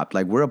and Chopped.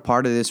 Like, we're a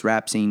part of this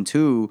rap scene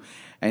too,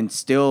 and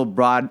still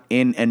brought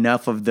in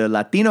enough of the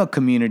Latino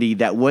community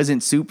that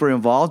wasn't super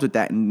involved with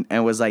that,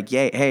 and was like,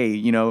 yeah, hey,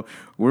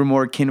 we're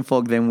more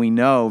kinfolk than we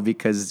know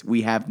because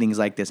we have things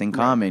like this in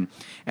common.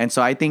 And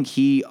so I think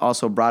he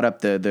also brought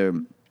up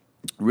the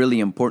really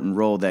important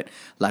role that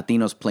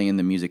Latinos play in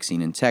the music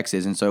scene in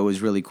Texas. And so it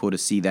was really cool to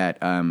see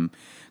that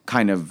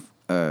kind of,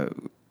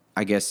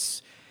 I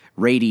guess,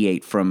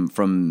 radiate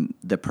from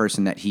the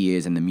person that he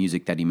is and the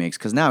music that he makes.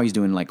 Because now he's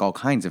doing like all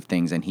kinds of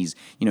things, and he's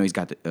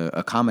got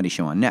a comedy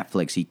show on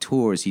Netflix. He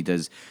tours. He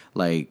does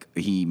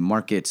he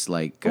markets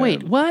like.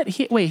 Wait, what?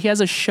 He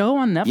has a show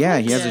on Netflix? Yeah,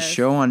 he has a Yes.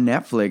 show on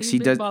Netflix. He's He a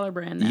big does. baller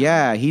brand now.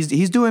 Yeah,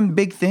 he's doing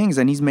big things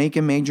and he's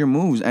making major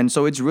moves, and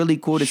so it's really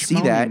cool to see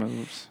Schmony that.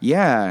 moves.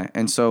 Yeah,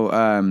 and so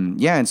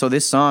and so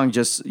this song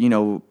just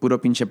Puro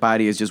Pinche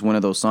Party is just one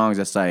of those songs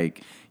that's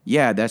like,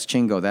 yeah, that's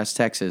Chingo, that's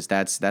Texas,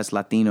 that's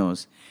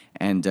Latinos,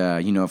 and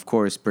of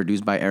course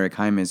produced by Eric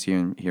Jaimes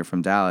here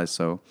from Dallas.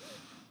 So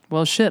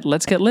Well, shit,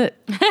 let's get lit.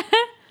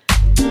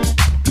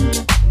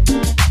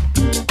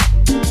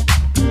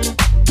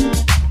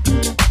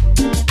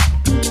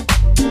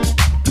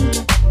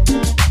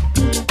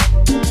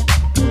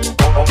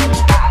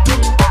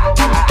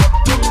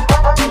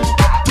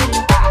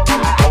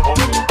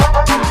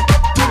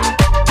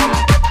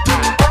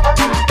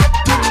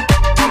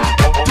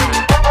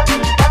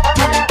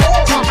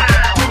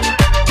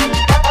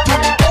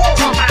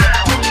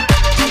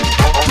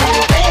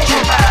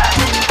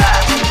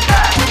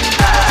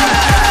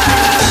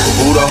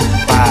 Puro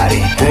party,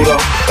 puro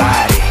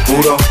party,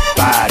 puro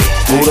party,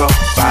 puro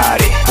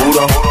party,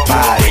 puro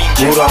party,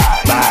 puro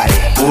party,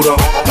 puro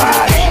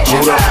party,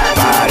 puro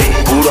party,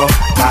 puro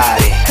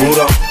party,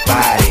 puro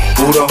party,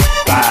 puro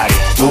party,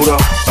 puro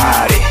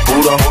party,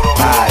 puro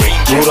party,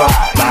 puro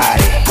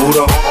party,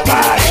 puro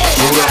party,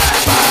 puro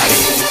party.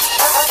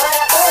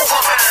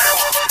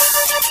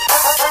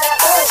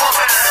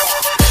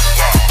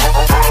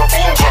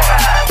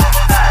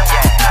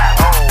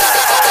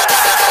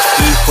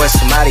 Hijo de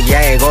su madre,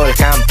 ya llegó el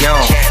campeón.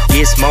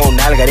 Gizmo,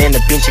 nalga en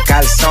el pinche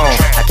calzón.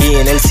 Aquí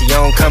en el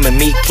sillón, come and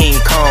meet King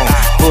Kong.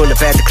 Pull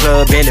up at the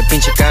club en el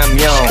pinche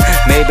camión.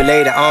 Maybe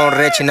later on,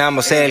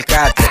 rechinamos el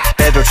cate.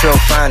 Pedro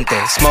Triunfante,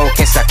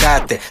 smoking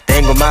zacate.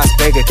 Tengo más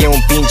pegue que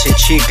un pinche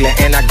chicle.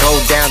 And I go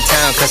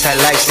downtown cause I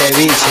like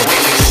ceviche.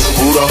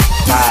 Puro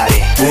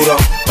party, puro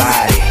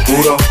party,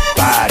 puro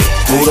party,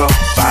 puro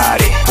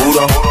party,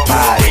 puro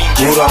party,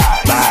 puro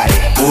party,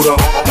 puro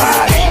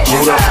party,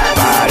 puro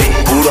party,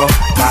 puro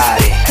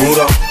party,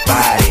 puro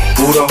party,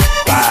 puro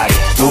party,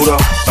 puro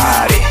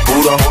party,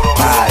 puro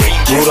party,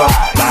 puro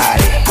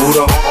party,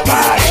 puro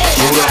party,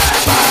 puro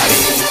party.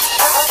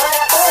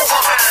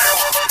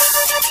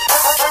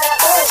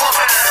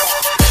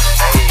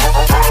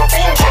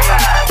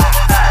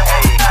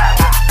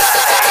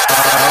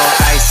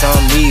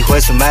 Son mi hijo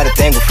de su madre,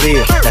 tengo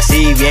frío.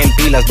 Nací bien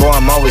pilas, boy,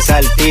 I'm always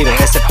al tiro.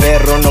 Ese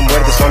perro no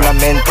muerde,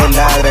 solamente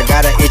ladra.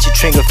 Got a itchy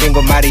trigger finger,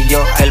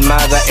 amarillo.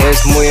 Almada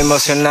es muy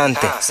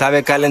emocionante,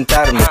 sabe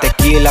calentarme.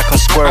 Tequila con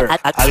squirt,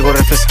 algo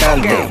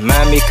refrescante.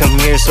 Mami,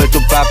 come here, soy tu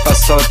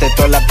papazote.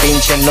 Toda la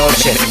pinche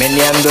noche,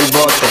 meneando el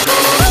bote.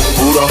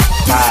 Puro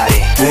party,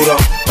 puro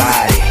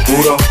party,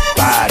 puro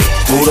party,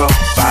 puro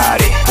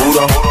party,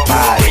 puro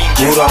party,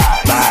 puro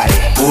party,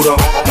 puro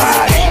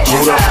party,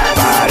 puro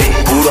party,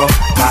 puro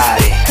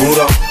party,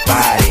 puro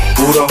party,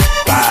 puro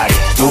party,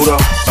 puro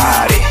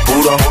party,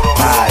 puro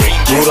party,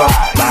 puro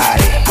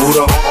party,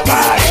 puro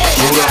party,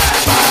 puro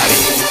party.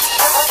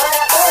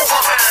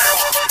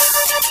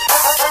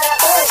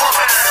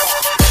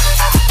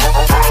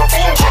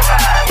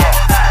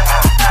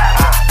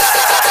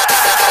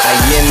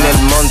 Ahí en el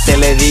monte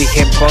le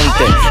dije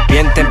ponte,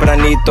 bien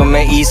tempranito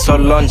me hizo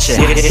lonche.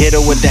 Hit it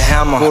with the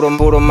hammer,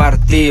 puro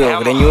martillo.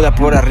 Greñuda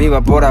por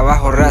arriba, por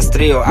abajo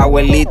rastrillo.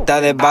 Abuelita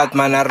de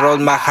Batman, arroz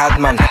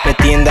Mahatman. Me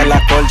tienda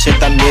la colche,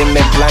 también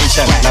me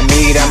planchan. La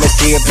migra me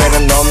sigue pero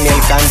no me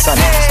alcanzan.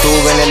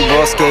 Estuve en el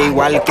bosque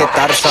igual que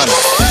Tarzan.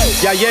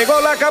 Ya llegó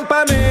la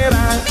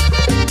campanera,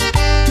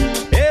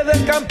 es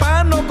del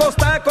campano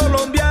costa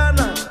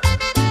colombiana,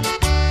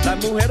 la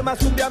mujer más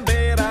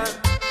cumbiambera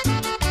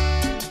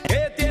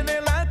que tiene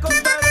la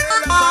costa de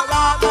la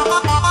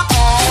sabana.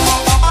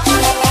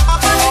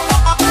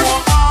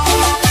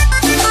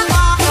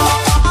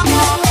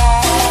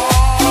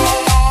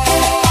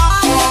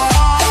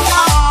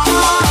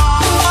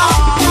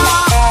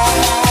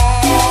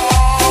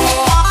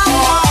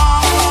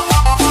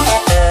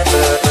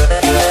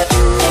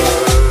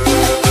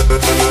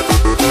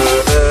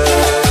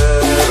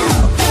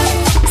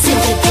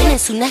 Siempre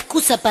tienes una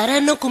excusa para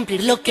no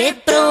cumplir lo que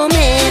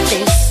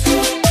prometes.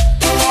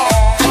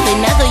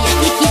 Apenado y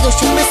afligido,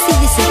 llamas y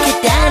dices que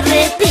te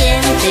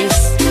arrepientes.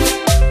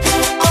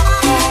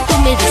 Tú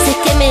me dices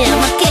que me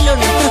amas, que lo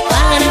nuestro es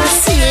para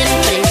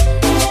siempre.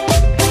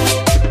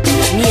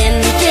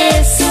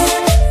 Mientes.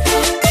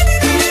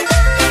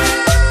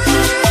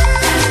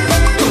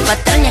 Con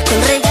patrañas,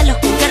 con regalos,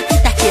 con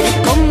cartitas quieres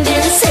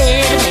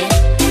convencerme.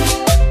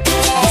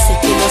 Dices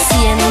que lo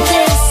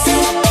sientes,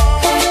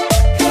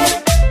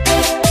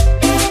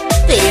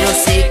 pero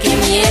sé que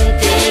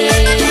mientes.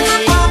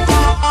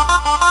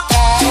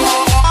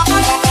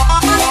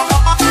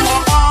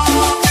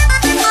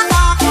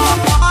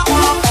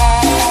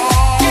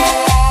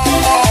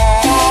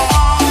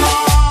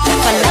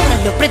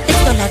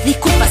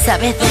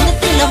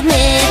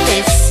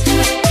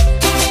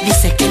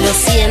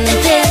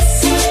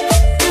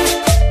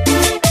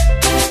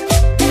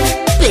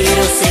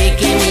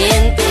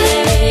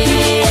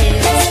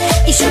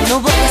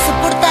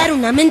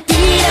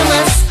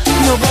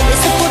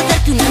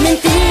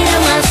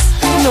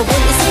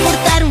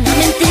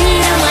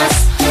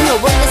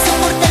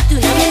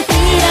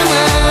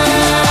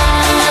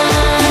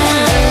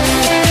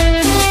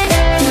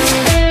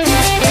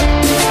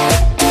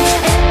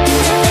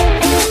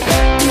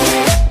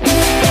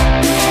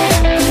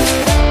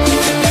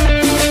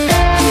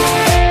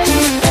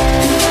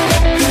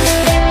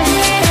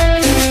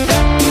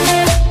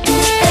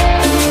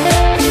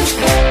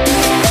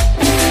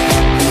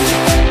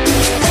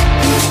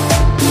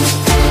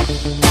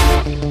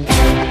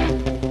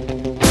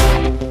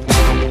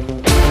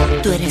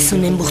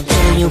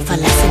 soy un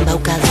falaz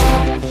embaucador,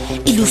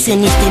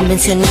 ilusionista,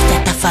 invencionista,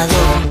 estafador.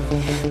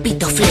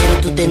 Pito flero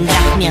tú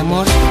tendrás, mi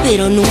amor,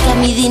 pero nunca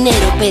mi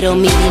dinero, pero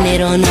mi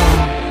dinero no.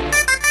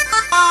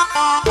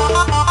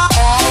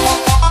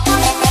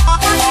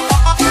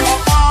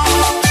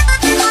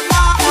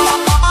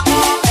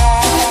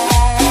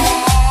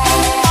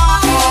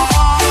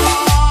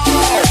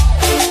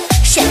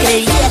 Ya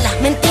creía las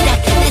mentiras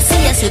que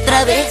decías y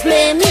otra vez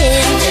me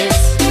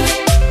mientes.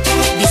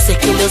 Dices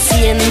que lo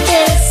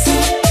sientes,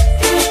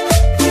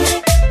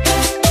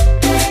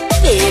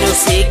 pero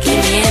sé que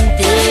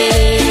mientes.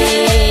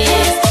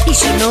 Y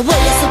yo no voy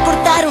a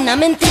soportar una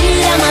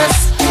mentira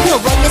más. No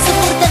voy a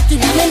soportarte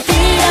una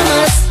mentira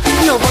más.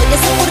 No voy a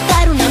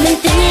soportar una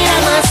mentira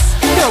más.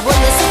 No voy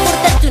a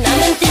soportarte una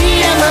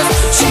mentira más.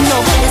 Yo no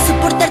voy a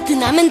soportarte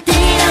una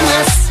mentira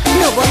más.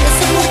 No voy a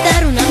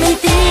soportar una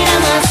mentira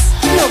más.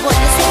 No voy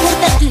a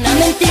soportarte una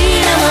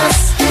mentira más.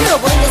 No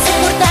voy a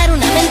soportar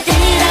una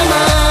mentira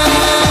más.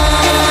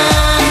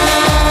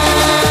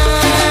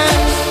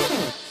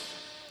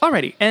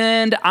 Alrighty,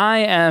 and I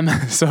am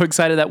so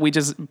excited that we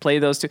just play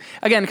those two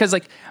again because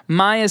like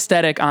my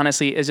aesthetic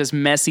honestly is just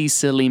messy,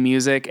 silly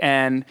music,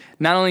 and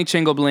not only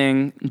Chingo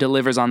Bling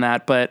delivers on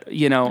that, but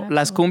you know, Absolutely.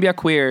 Las Cumbia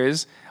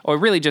Queers, or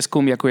really just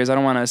Cumbia Queers. I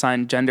don't want to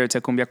assign gender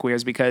to Cumbia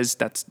Queers because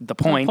that's the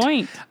point.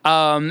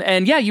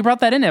 And yeah, you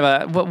brought that in,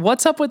 Eva.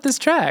 What's up with this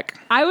track?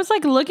 I was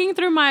like looking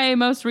through my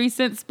most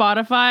recent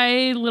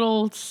Spotify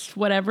little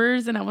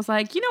whatevers, and I was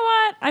like, you know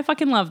what? I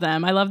fucking love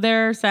them. I love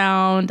their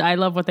sound. I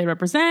love what they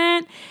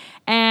represent,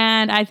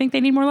 and I think they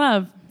need more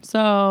love.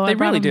 So They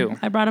really do.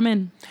 I brought them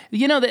in.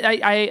 You know,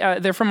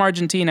 they're from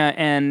Argentina,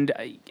 and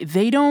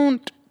they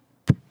don't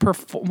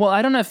perform. Well,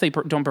 I don't know if they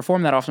don't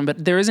perform that often,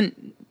 but there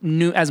isn't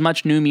as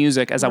much new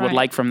music as I would Right.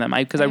 like from them.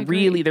 Because I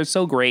really, they're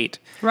so great.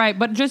 Right,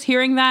 but just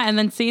hearing that and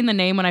then seeing the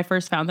name when I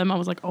first found them, I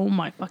was like, oh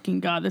my fucking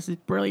God, this is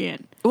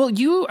brilliant. Well,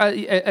 you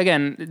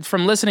again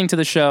from listening to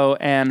the show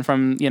and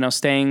from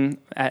staying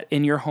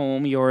in your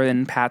home, you're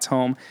in Pat's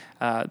home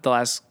the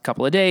last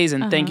couple of days,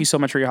 and thank you so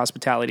much for your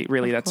hospitality.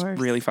 Really, that's course.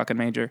 really fucking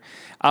major.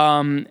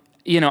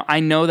 I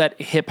know that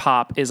hip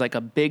hop is like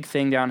a big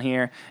thing down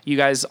here. You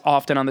guys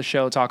often on the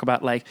show talk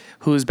about like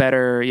who's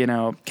better,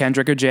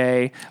 Kendrick or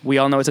Jay. We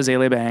all know it's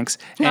Azalea Banks.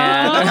 And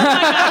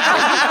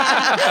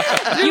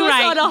You're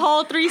right. the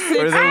whole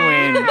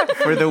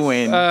 360. For the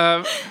win.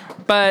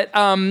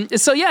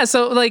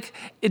 So like,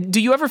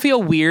 do you ever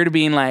feel weird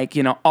being like,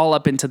 all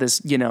up into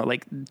this,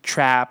 like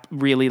trap,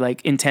 really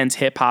like intense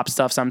hip hop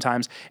stuff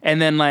sometimes,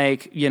 and then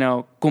like,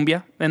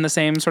 cumbia in the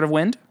same sort of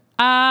wind?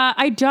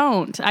 I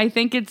don't. I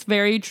think it's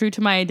very true to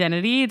my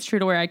identity. It's true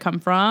to where I come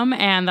from.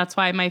 And that's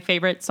why my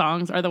favorite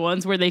songs are the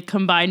ones where they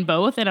combine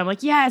both. And I'm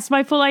like, yes,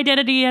 my full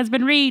identity has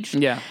been reached.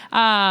 Yeah.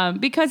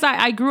 Because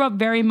I grew up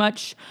very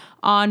much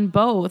on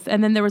both.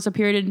 And then there was a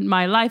period in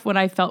my life when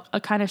I felt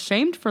kind of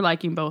shamed for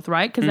liking both,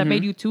 right? Because that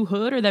made you too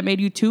hood or that made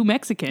you too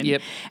Mexican.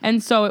 Yep.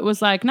 And so it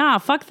was like, nah,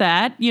 fuck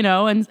that,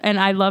 and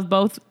I love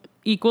both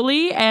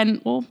equally, and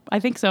well,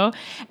 I think so,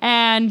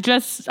 and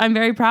just I'm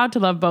very proud to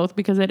love both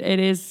because it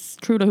is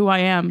true to who I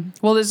am.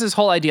 Well, there's this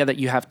whole idea that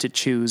you have to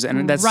choose,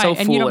 and that's right, so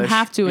foolish. and you don't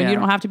have to, and Yeah. you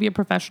don't have to be a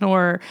professional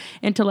or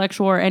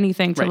intellectual or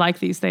anything to Right. like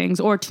these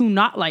things or to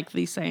not like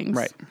these things.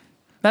 Right.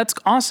 That's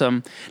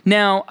awesome.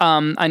 Now,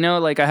 I know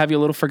like I have you a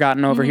little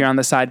forgotten over here on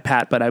the side,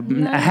 Pat, but I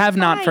have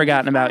not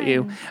forgotten about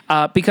you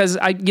because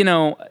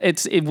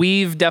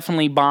we've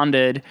definitely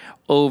bonded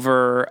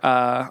over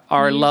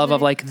our love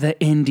of like the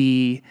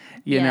indie,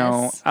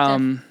 Yes,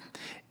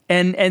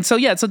 and so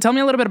so tell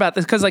me a little bit about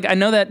this because like I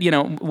know that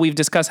we've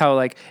discussed how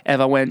like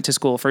Eva went to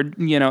school for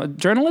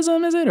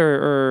journalism, is it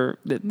or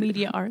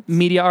media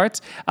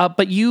arts,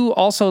 but you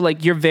also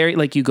like you're very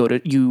like you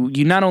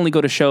not only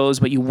go to shows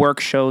but you work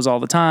shows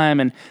all the time,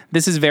 and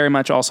this is very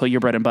much also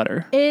your bread and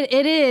butter.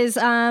 It is.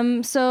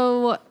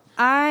 So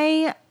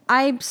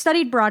I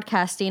studied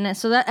broadcasting,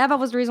 so that Eva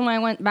was the reason why I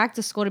went back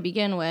to school to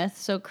begin with.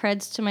 So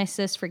creds to my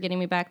sis for getting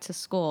me back to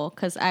school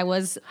because I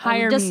was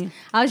Hire me.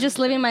 I was just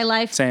living my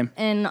life Same.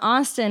 in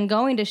Austin,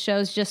 going to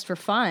shows just for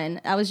fun.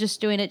 I was just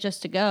doing it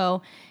just to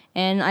go,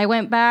 and I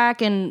went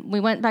back and we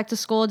went back to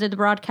school, did the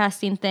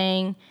broadcasting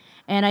thing,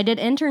 and I did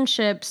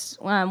internships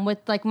with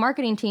like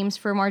marketing teams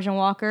for Margin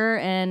Walker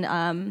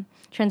and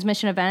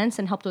transmission events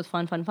and helped with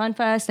Fun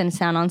Fest and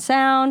Sound on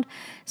Sound.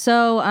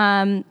 So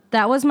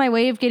that was my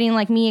way of getting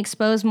like me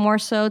exposed more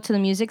so to the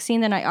music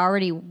scene than I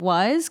already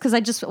was, because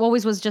I just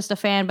always was just a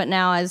fan, but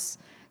now as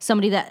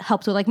somebody that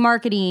helped with like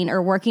marketing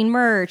or working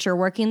merch or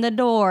working the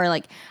door,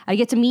 like I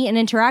get to meet and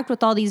interact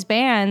with all these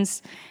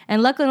bands.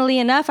 And luckily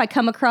enough, I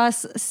come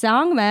across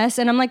Songmess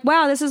and I'm like,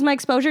 wow, this is my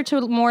exposure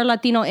to more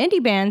Latino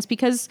indie bands,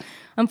 because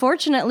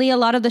unfortunately a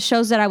lot of the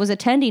shows that I was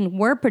attending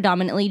were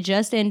predominantly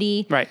just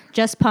indie, Right.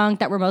 just punk,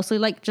 that were mostly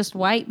like just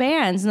white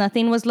bands.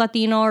 Nothing was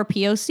Latino or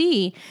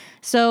POC.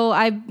 So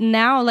I've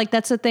now, like,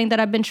 that's the thing that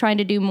I've been trying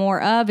to do more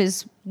of,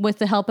 is with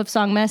the help of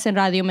Songmess and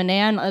Radio Menea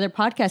and other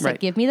podcasts Right. that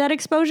give me that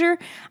exposure,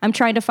 I'm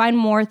trying to find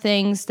more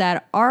things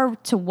that are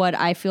to what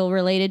I feel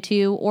related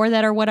to or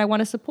that are what I want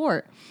to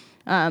support.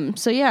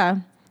 So yeah.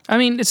 I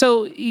mean,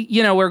 so,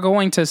 we're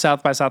going to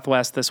South by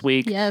Southwest this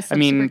week. Yes, I I'm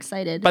mean, super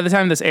excited. By the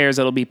time this airs,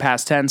 it'll be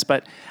past tense,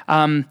 but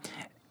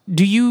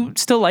do you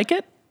still like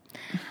it?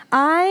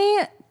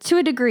 To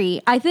a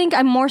degree. I think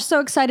I'm more so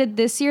excited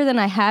this year than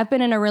I have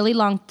been in a really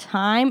long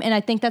time, and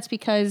I think that's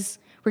because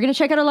we're going to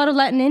check out a lot of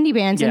Latin indie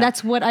bands, and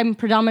that's what I'm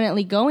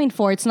predominantly going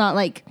for. It's not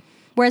like,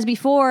 whereas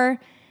before,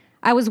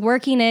 I was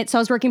working it, so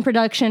I was working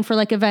production for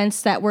like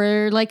events that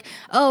were like,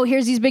 oh,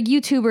 here's these big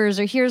YouTubers,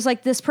 or here's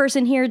like this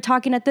person here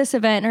talking at this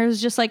event, or it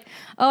was just like,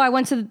 oh, I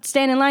went to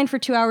stand in line for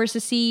 2 hours to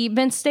see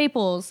Vince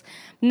Staples.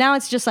 Now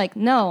it's just like,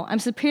 no, I'm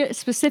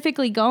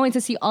specifically going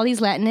to see all these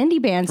Latin indie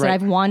bands that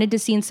I've wanted to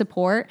see and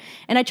support.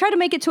 And I tried to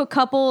make it to a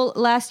couple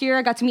last year.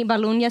 I got to meet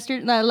Balloon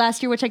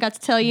last year, which I got to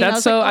tell you.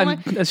 That's so.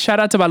 Shout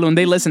out to Balloon.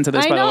 They listen to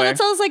this. I by know. the way.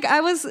 That's. I was like,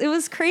 it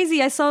was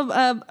crazy. I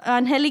saw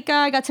Angelica.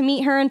 I got to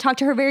meet her and talk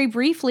to her very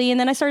briefly, and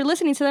then I started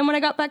listening to them when I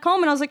got back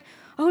home, and I was like,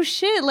 oh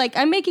shit, like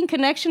I'm making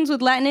connections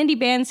with Latin indie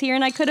bands here,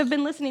 and I could have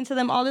been listening to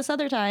them all this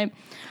other time.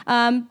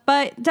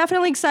 But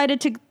definitely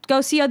excited to go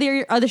see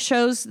other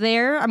shows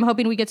there. I'm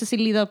hoping we get to see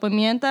Lido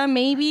Pimienta,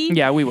 maybe.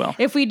 Yeah, we will.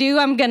 If we do,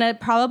 I'm gonna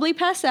probably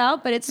pass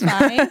out, but it's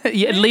fine.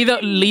 Yeah,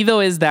 Lido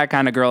is that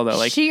kind of girl though.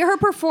 Like her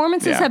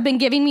performances have been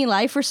giving me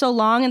life for so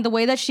long, and the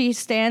way that she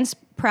stands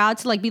proud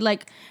to like be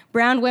like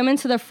brown women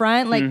to the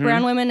front, like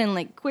brown women and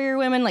like queer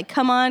women, like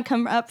come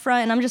up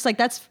front, and I'm just like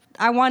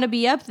I want to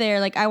be up there.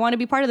 Like, I want to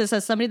be part of this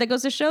as somebody that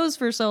goes to shows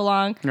for so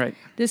long. Right.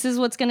 This is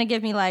what's going to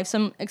give me life. So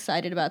I'm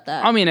excited about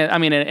that. I mean,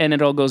 and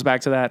it all goes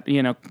back to that,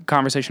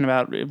 conversation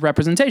about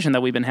representation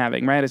that we've been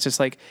having, right? It's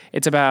just like,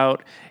 it's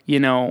about,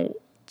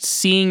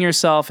 seeing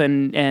yourself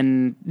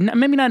and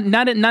maybe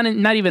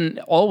not even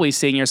always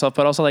seeing yourself,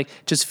 but also like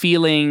just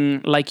feeling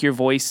like your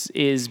voice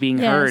is being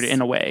heard in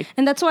a way.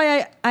 And that's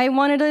why I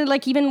wanted to,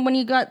 like, even when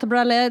you got the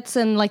Bralettes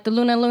and like the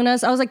Luna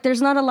Lunas, I was like,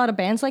 there's not a lot of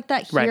bands like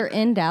that here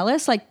in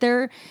Dallas. Like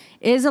there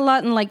is a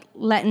lot in like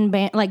Latin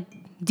band, like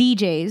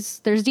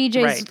DJs. There's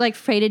DJs like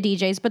faded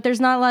DJs, but there's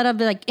not a lot of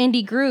like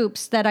indie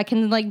groups that I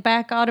can like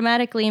back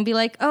automatically and be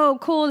like, oh,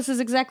 cool, this is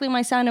exactly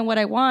my sound and what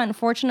I want.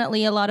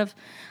 Fortunately, a lot of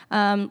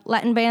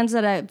Latin bands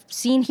that I've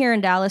seen here in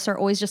Dallas are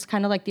always just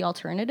kind of like the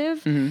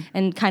alternative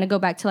and kind of go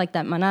back to like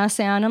that Maná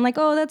sound. I'm like,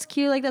 oh, that's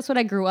cute. Like that's what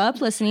I grew up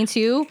listening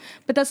to,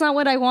 but that's not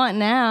what I want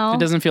now. It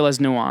doesn't feel as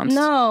nuanced.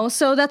 No.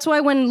 So that's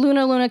why when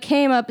Luna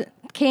came out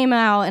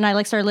and I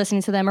like started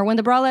listening to them, or when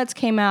the Bralettes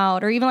came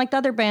out, or even like the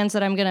other bands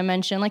that I'm going to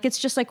mention, like it's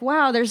just like,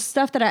 wow, there's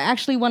stuff that I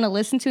actually want to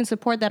listen to and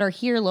support that are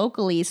here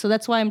locally. So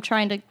that's why I'm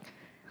trying to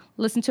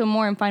listen to them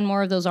more and find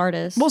more of those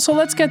artists. Well, so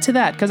let's get to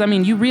that, because I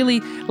mean, you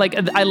really like.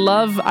 I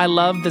love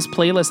this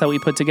playlist that we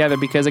put together,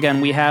 because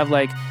again, we have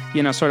like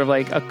sort of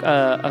like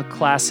a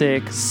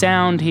classic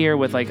sound here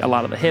with like a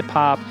lot of the hip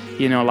hop,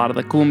 a lot of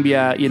the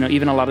cumbia,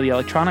 even a lot of the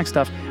electronic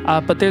stuff.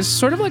 But there's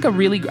sort of like a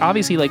really,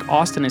 obviously like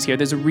Austin is here.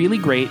 There's a really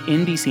great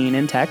indie scene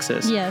in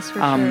Texas. Yes, for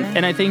sure.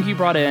 And I think you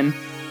brought in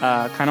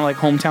kind of like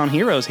hometown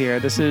heroes here.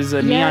 This is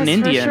a Neon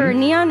Indian. Yes, for sure.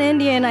 Neon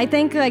Indian. I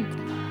think like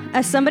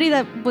as somebody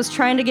that was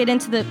trying to get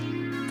into the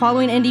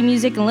following indie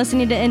music and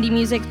listening to indie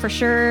music for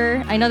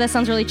sure. I know that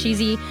sounds really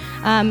cheesy.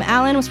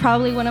 Alan was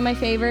probably one of my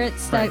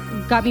favorites that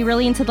got me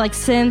really into like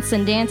synths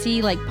and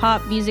dancey like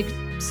pop music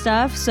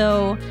stuff.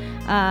 So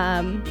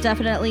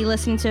definitely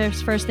listening to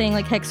his first thing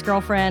like Hex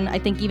Girlfriend. I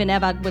think even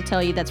Eva would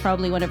tell you that's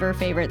probably one of her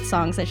favorite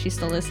songs that she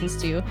still listens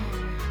to.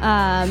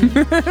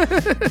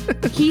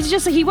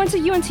 He went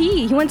to UNT.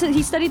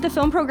 He studied the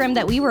film program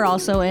that we were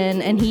also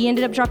in, and he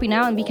ended up dropping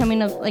out and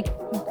becoming a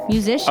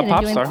musician. A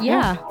pop star.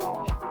 Yeah.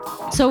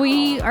 So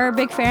we are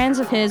big fans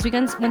of his. We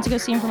went to go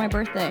see him for my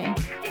birthday.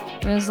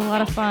 It was a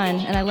lot of fun,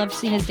 and I loved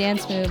seeing his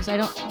dance moves.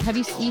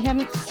 You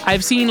haven't?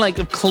 I've seen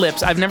like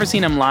clips. I've never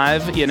seen him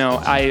live.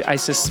 I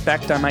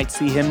suspect I might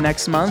see him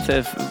next month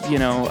if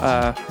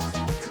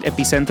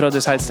Epicentro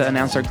decides to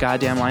announce our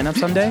goddamn lineup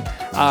someday.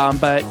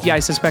 But yeah, I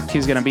suspect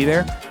he's gonna be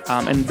there,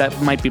 and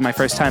that might be my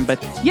first time.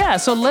 But yeah,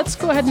 so let's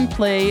go ahead and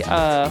play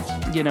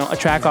a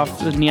track off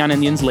the Neon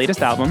Indians'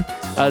 latest album.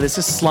 This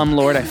is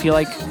Slumlord. I feel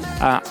like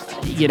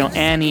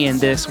Annie and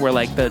this were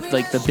like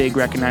the big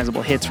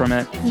recognizable hits from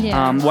it.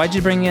 Yeah. Why'd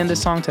you bring in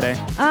this song today?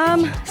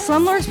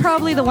 Slumlord's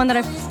probably the one that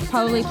I've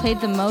probably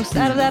played the most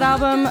out of that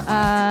album.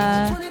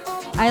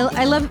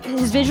 I love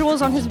his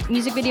visuals on his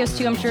music videos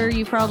too. I'm sure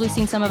you've probably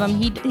seen some of them.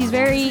 He's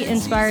very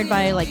inspired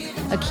by like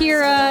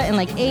Akira and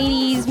like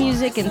 80s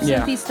music and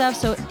synthy stuff.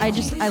 So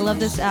I love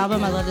this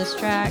album. I love this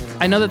track.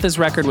 I know that this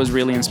record was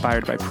really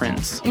inspired by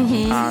Prince.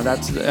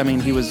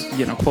 He was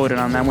quoted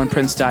on that when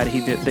Prince died.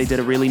 They did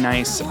a really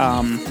nice.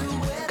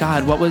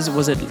 What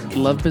was it?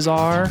 Love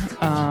Bizarre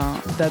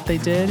that they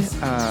did.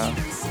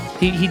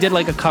 He did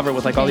like a cover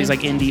with like all these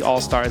like indie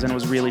all-stars, and it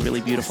was really,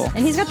 really beautiful.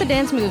 And he's got the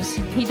dance moves.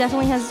 He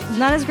definitely has,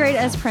 not as great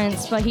as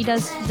Prince, but he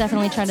does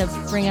definitely try to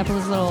bring up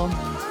his little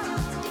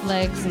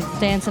legs and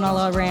dancing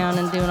all around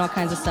and doing all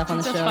kinds of stuff on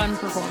the show. It's a fun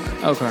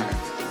performance. Okay.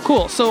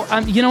 Cool. So,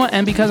 you know what?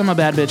 And because I'm a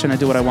bad bitch and I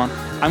do what I want,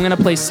 I'm gonna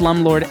play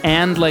Slumlord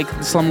and like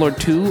Slumlord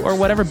 2 or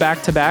whatever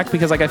back to back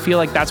because like I feel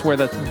like that's where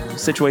the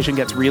situation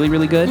gets really,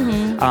 really good.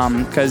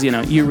 Because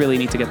you really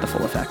need to get the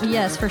full effect.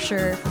 Yes, for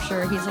sure.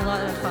 He's a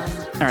lot of fun.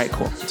 All right,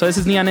 cool. So this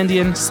is Neon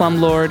Indian,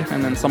 Slumlord,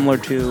 and then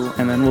Slumlord 2,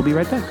 and then we'll be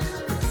right back.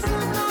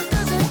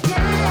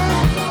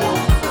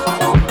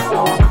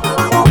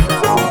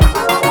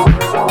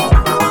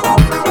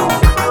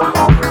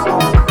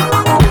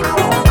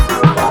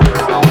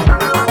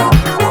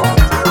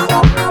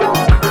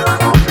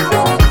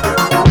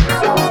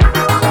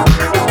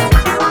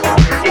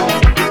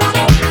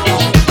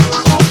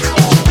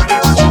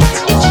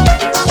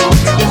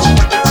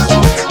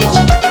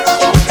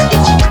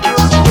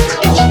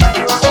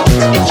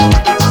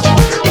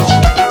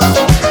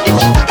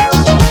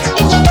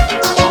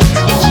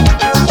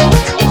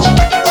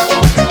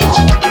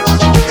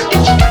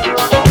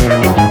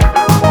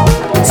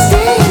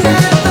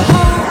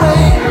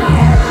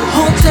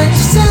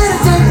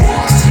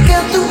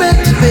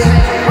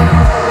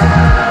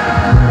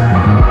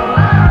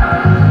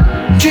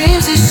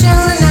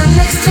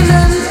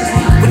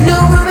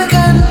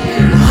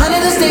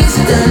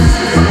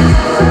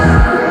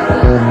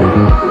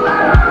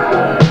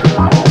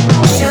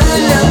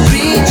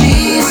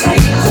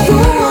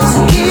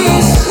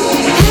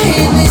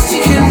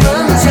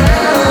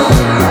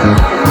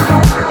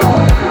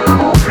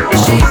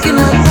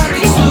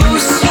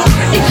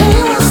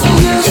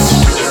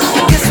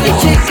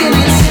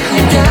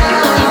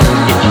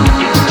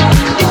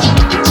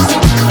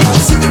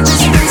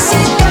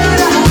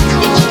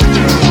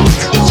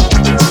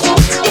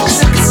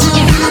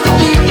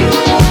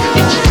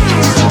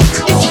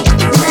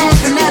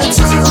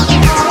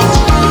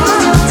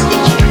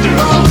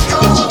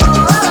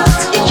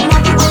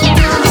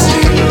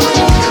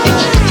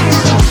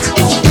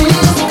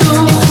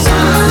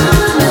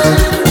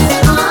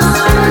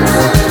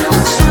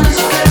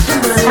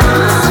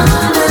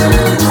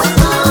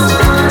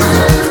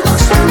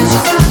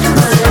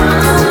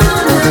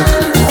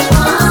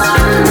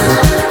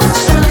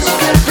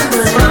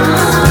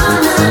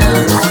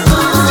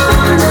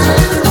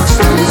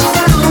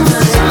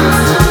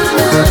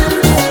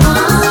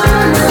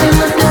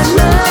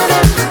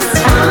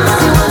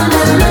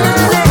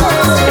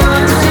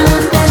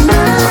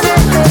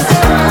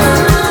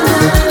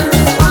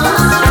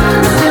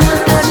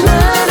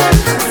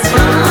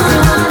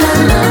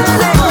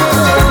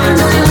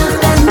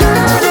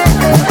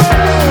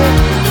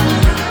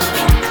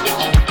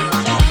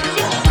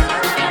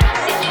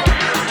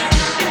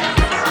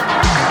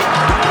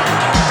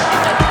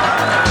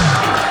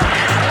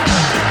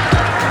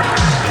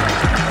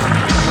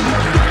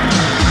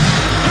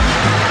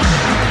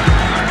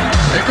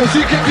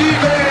 così che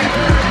vive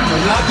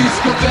la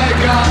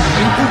discoteca,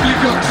 il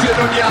pubblico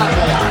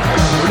xenoniano,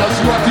 la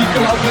sua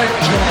piccola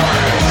vecchia,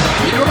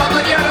 in una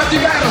maniera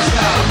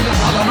diversa,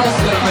 alla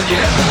nostra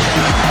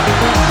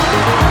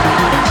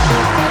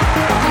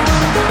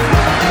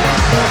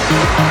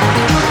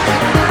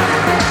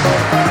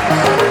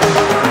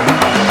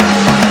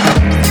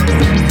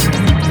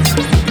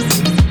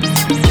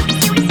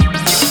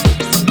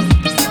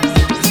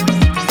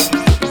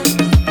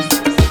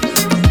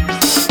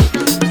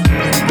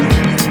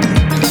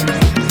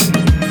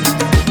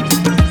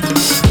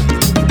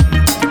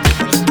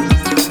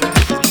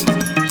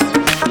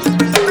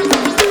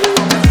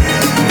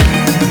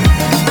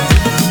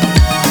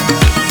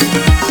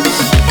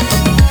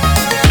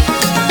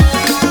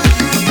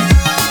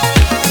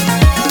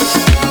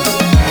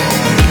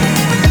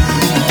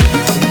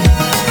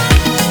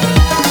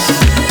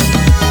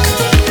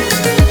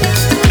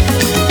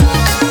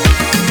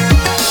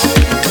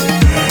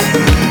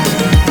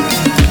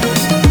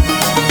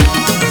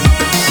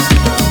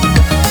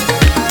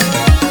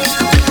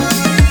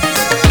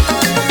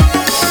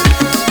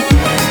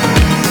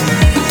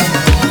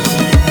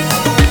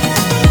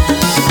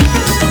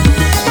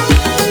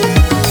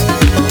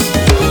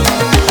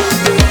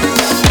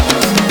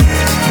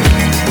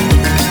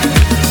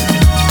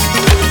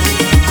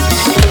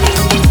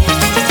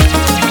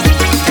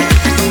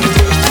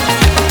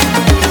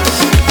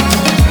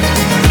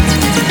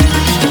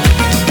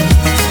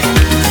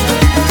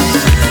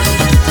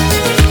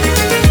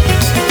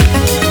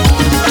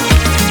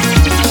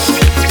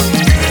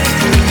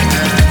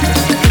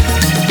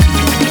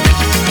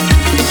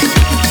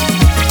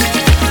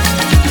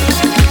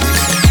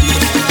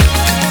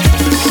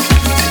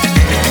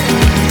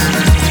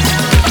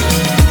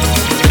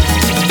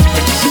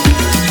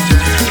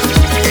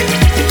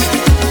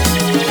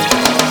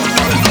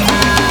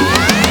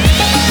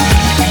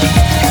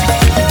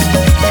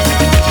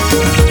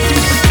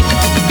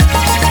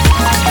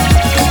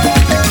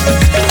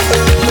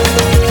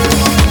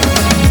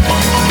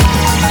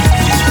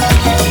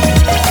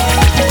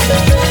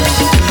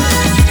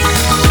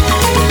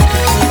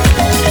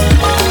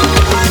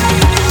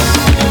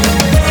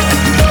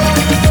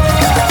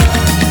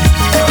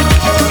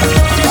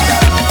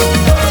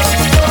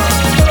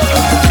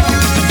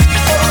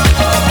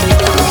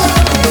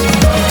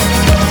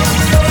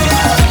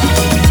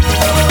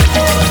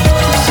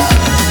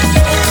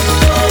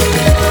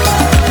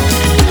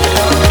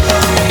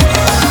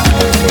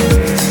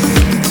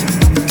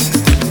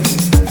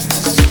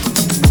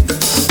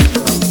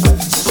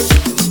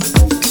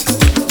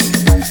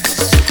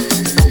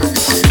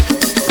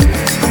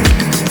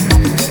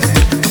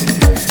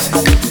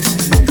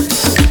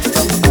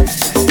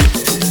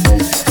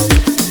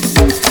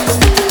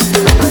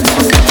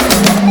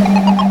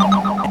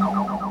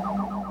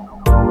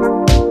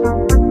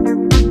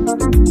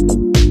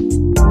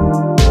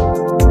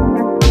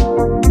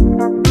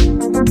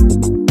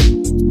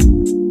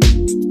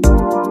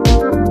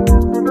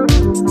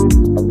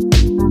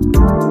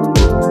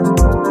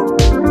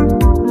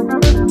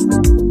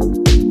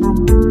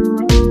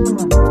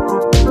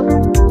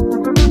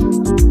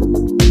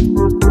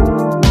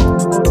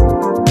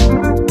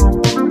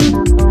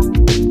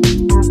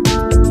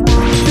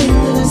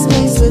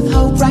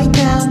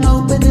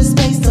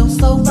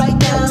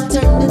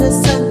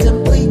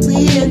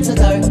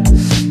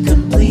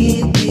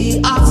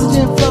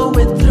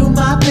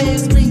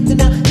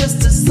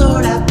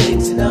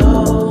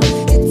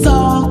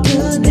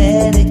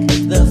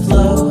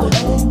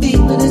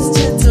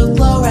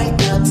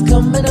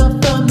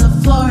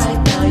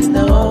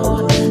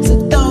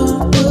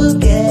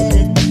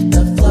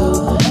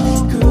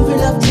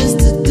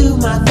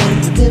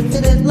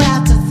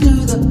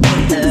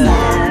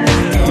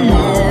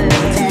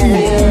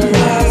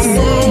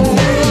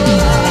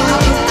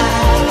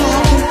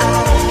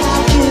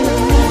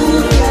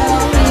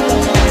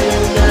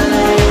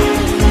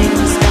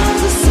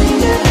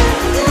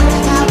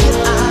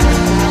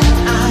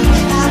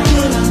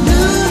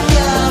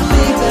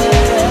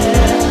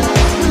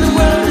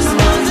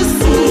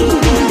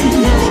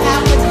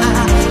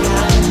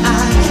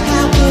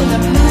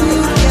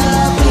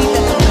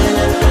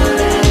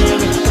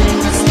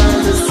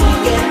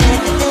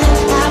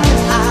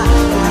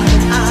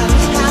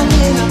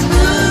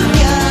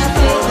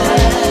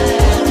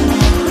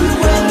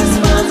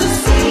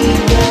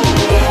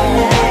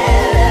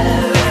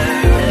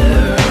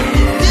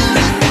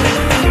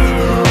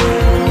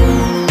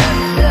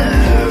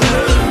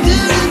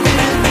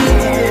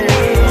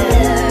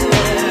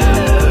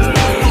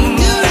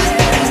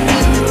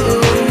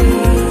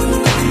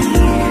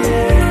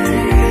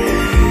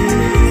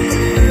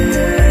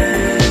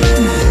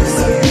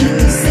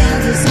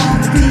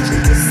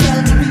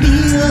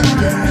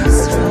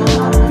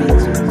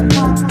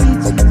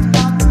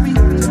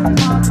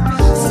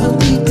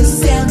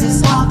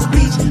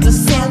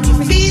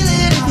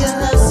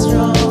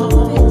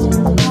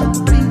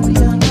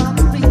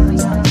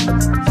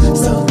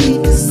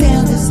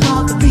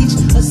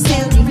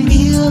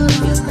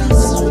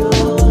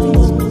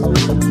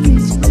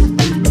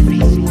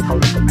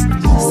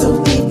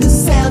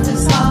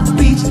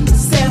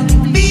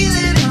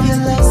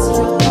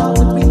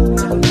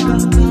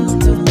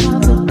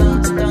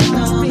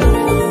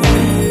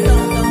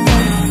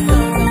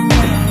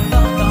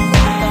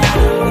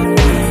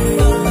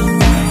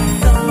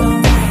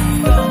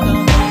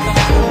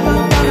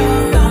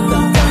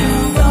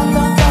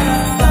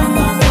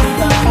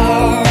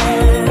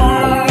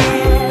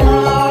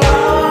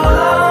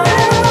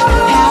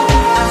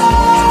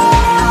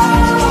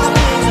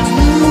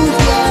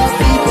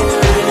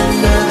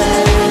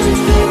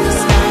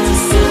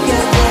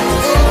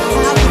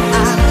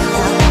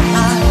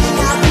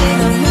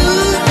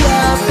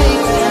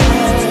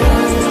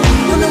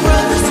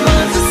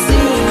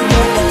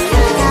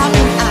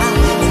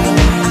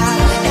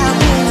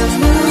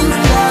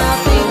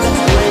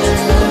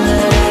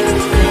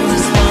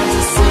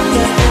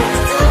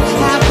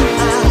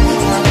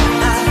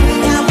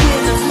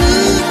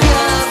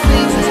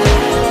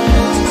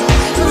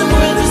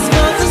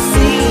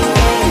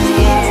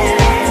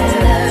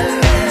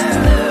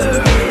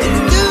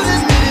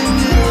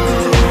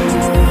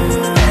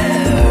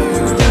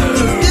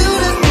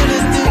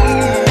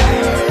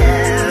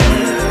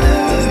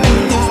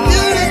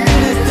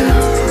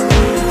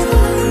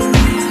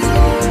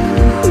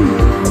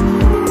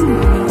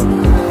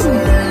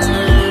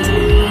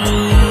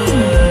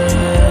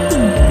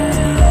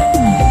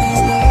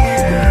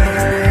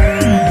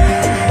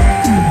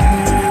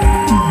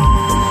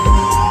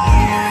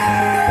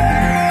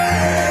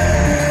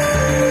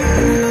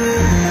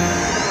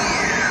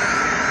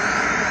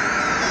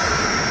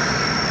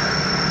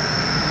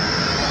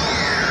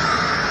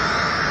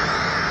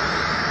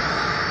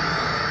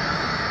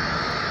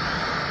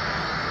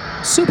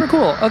Super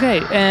cool.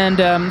 Okay,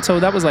 and so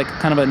that was like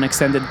kind of an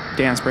extended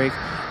dance break.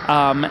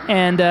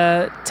 And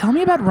tell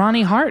me about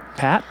Ronnie Hart,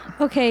 Pat.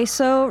 Okay,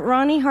 so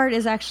Ronnie Hart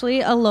is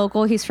actually a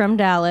local. He's from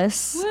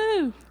Dallas.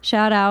 Woo.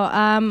 Shout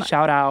out.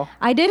 Shout out.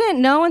 I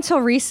didn't know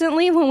until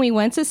recently when we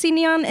went to see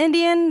Neon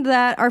Indian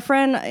that our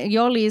friend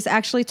Yolis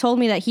actually told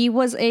me that he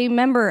was a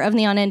member of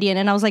Neon Indian.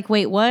 And I was like,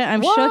 wait, what?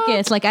 I'm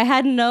shooketh. Like, I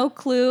had no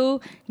clue.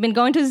 Been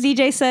going to his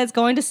DJ sets,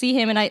 going to see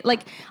him. And I,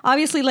 like,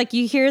 obviously, like,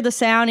 you hear the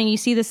sound and you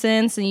see the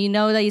synths and you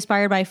know that he's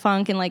inspired by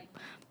funk and, like,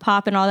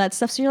 pop and all that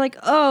stuff. So you're like,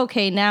 oh,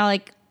 okay, now,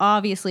 like,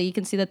 obviously you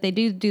can see that they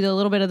do a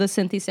little bit of the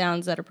synthy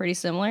sounds that are pretty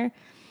similar.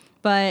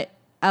 But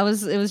it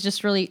was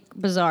just really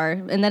bizarre.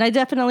 And then I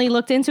definitely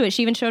looked into it.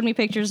 She even showed me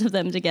pictures of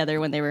them together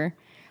when they were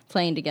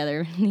playing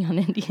together, Neon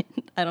Indian.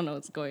 I don't know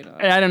what's going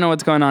on. I don't know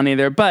what's going on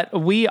either, but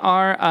we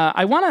are,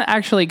 I want to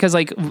actually, because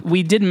like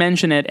we did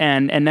mention it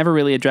and never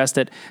really addressed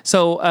it.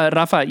 So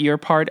Rafa, you're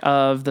part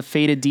of the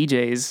Faded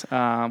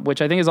DJs,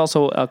 which I think is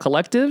also a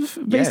collective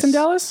based in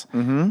Dallas.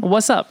 Mm-hmm.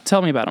 What's up?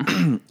 Tell me about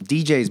them.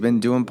 DJ's been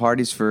doing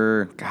parties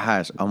for,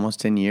 gosh, almost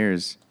 10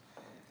 years.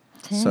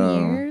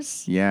 10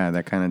 years? Yeah,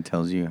 that kind of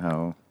tells you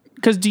how.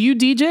 Because do you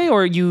DJ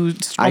or you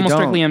almost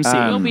strictly MC?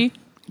 You'll be.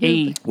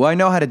 Hey. Well, I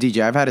know how to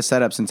DJ. I've had a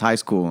setup since high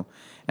school,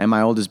 and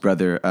my oldest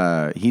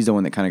brother, he's the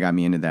one that kind of got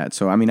me into that.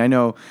 So I mean, I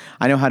know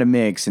how to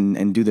mix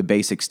and do the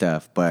basic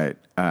stuff, but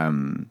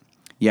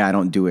yeah, I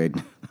don't do it.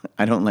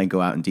 I don't like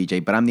go out and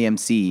DJ, but I'm the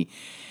MC,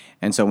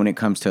 and so when it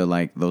comes to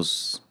like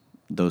those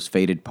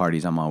Faded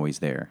parties, I'm always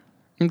there.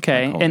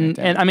 Okay, and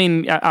I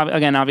mean,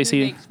 again,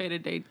 obviously, Makes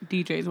Faded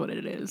DJs what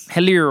it is.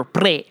 hello,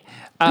 pre.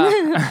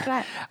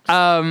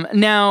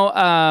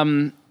 Now,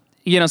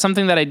 you know,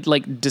 something that I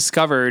like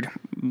discovered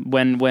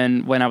when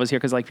I was here,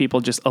 because like people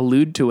just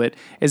allude to it,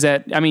 is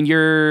that, I mean,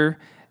 you're,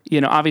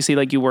 you know, obviously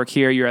like you work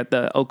here, you're at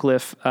the Oak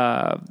Cliff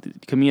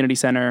Community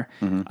Center,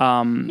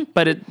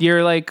 but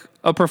you're like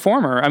a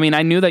performer. I mean,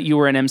 I knew that you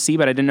were an MC,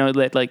 but I didn't know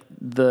that like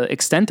the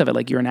extent of it.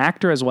 Like you're an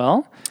actor as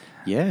well.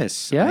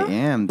 Yes, Yeah? I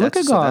am. Look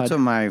at So God. that's what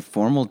my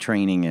formal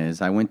training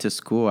is. I went to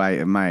school.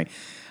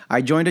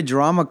 I joined a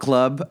drama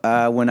club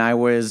when I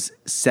was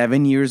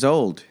 7 years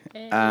old,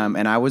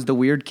 and I was the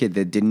weird kid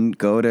that didn't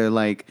go to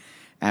like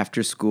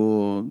after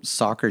school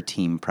soccer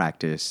team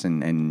practice,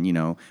 and you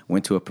know,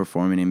 went to a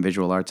performing and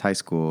visual arts high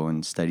school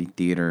and studied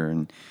theater,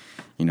 and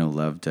you know,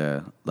 loved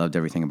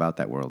everything about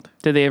that world.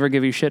 Did they ever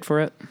give you shit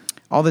for it?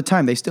 All the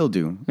time. They still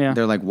do. Yeah.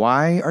 They're like,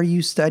 why are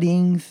you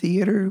studying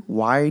theater?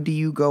 Why do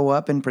you go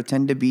up and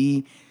pretend to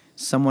be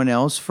someone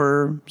else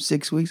for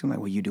 6 weeks? I'm like,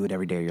 well, you do it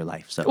every day of your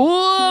life. So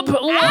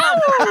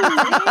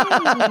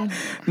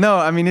no,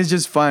 I mean, it's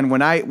just fun.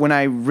 When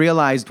I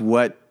realized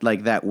what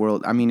like that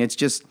world, I mean, it's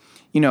just,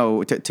 you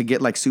know, to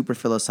get like super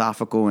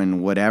philosophical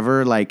and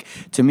whatever, like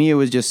to me, it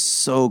was just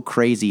so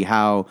crazy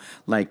how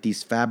like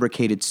these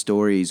fabricated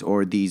stories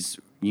or these,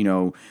 you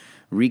know,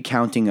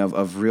 recounting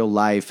of real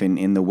life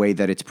in the way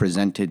that it's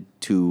presented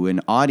to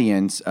an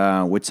audience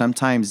would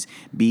sometimes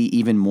be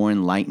even more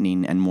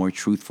enlightening and more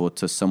truthful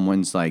to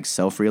someone's like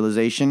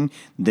self-realization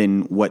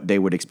than what they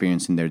would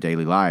experience in their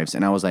daily lives.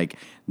 And I was like,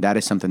 that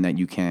is something that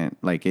you can't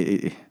like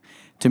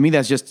to me,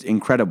 that's just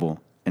incredible.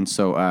 And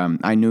so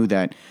I knew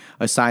that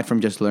aside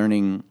from just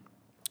learning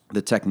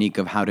the technique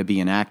of how to be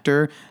an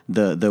actor,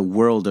 the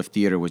world of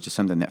theater was just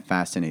something that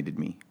fascinated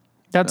me.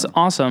 That's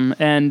awesome.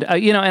 And,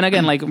 you know, and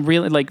again, like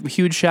really like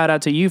huge shout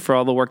out to you for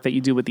all the work that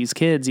you do with these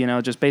kids, you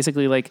know, just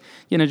basically like,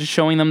 you know, just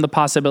showing them the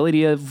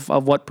possibility of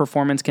what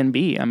performance can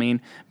be. I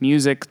mean,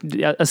 music,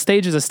 a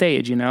stage is a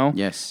stage, you know?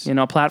 Yes. You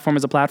know, a platform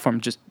is a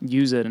platform. Just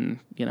use it and,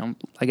 you know,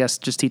 I guess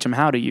just teach them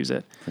how to use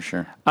it. For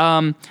sure.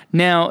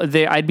 Now,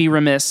 I'd be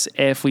remiss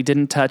if we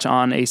didn't touch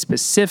on a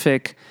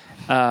specific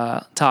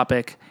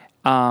topic.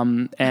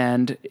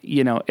 And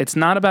you know, it's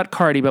not about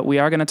Cardi, but we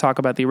are going to talk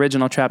about the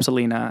original Trap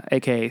Selena,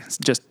 aka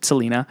just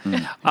Selena,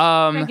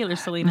 Regular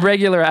Selena.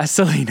 regular ass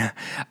Selena.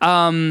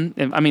 I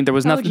mean, there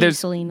was nothing. OG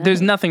Selena.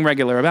 There's nothing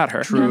regular about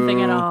her.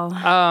 Nothing at all.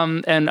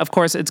 And of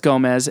course, it's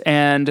Gomez.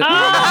 And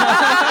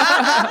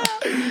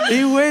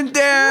He went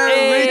there.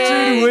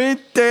 Richard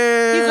went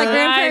there. He's like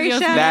Grand Prairie Dios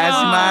Chef. That's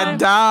my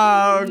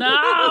dog. No.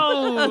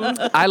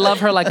 I love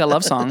her like a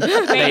love song,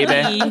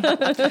 baby.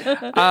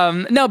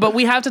 No, but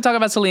we have to talk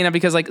about Selena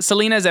because like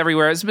Selena is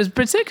everywhere. It's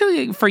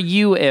particularly for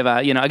you,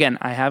 Eva. You know, again,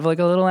 I have like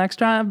a little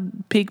extra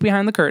peek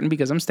behind the curtain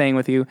because I'm staying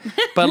with you.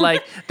 But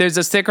like, there's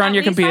a sticker on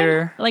your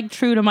computer. Like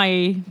true to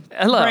my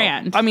Hello.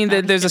 brand. I mean, No,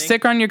 I'm there's a just kidding.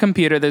 sticker on your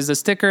computer. There's a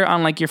sticker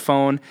on like your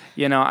phone.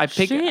 You know,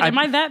 Shit, am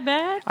I that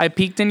bad? I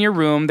peeked in your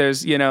room.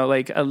 There's, you know,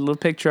 like a little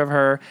picture of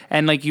her,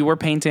 and like you were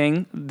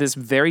painting this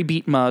very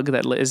beat mug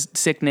that is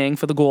sickening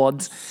for the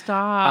gods.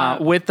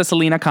 Stop. With the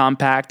Selena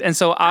compact, and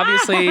so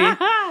obviously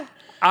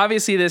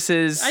this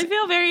is. I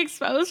feel very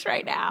exposed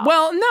right now.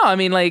 Well, no, I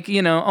mean, like,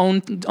 you know,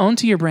 own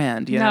to your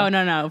brand. You know?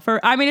 No.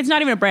 I mean, it's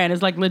not even a brand.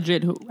 It's like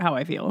legit how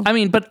I feel. I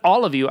mean, but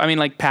all of you. I mean,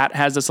 like Pat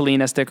has a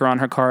Selena sticker on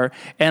her car,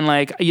 and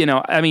like, you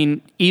know, I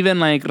mean, even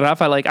like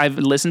Rafa, like I've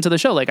listened to the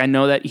show, like I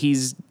know that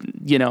he's,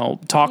 you know,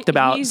 talked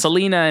about He's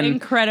Selena and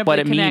incredibly what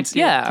it means. connected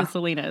Yeah, to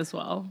Selena as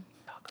well.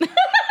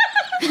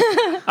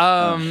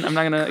 I'm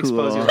not gonna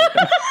expose you. Like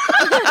that.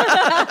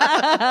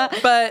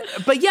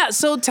 but yeah.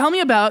 So tell me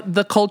about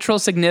the cultural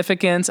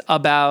significance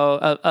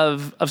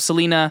of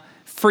Selena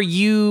for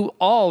you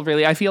all.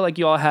 Really, I feel like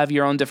you all have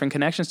your own different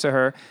connections to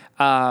her,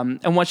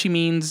 and what she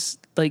means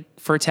like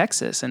for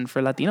Texas and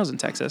for Latinos in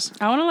Texas.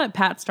 I want to let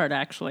Pat start.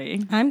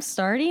 Actually, I'm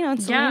starting on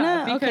Selena.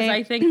 yeah, because okay.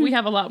 I think we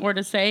have a lot more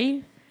to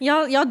say.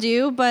 Y'all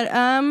do, but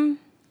I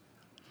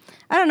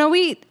don't know.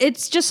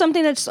 It's just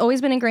something that's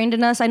always been ingrained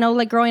in us. I know,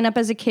 like growing up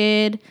as a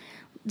kid,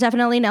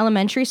 definitely in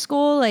elementary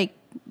school, like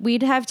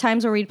we'd have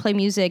times where we'd play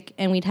music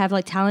and we'd have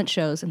like talent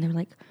shows, and they were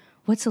like,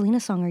 "What Selena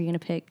song are you gonna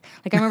pick?"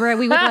 Like I remember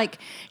we would like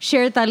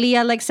share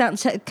Thalia like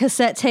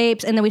cassette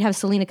tapes, and then we'd have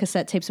Selena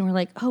cassette tapes, and we're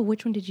like, "Oh,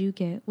 which one did you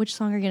get? Which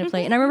song are you gonna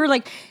play?" And I remember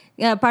like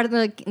part of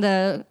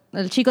the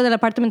El Chico del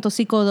Apartamento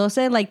Cico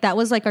 12, like that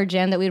was like our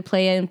jam that we would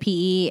play in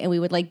PE, and we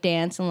would like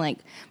dance and like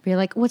we were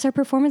like, "What's our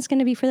performance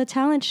gonna be for the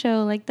talent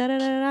show?" Like da da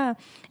da da.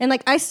 And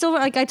like I still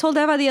like I told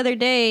Eva the other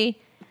day.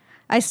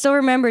 I still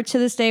remember to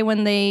this day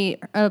when they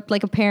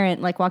like a parent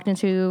like walked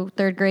into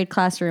third grade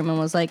classroom and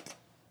was like,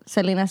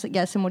 "Selena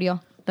ya se murió.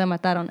 La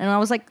mataron." And I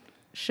was like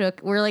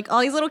shook. We're like all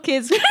these little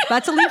kids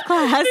about to leave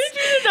class. Did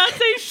you not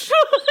say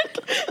shook?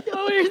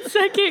 Yo, we're in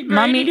second grade.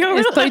 Mami,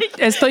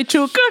 estoy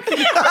chuk.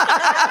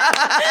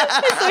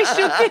 Estoy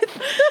shook.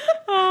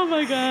 Oh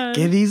my god.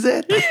 ¿Qué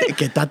dice?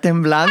 ¿Que está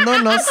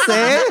temblando? No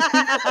sé.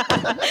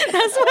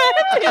 That's what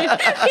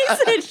happened. He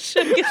said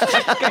shook.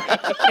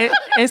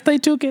 Estoy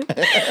chuk.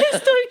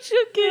 Estoy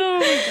shook. Oh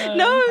my god.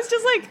 No, it was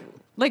just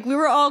like we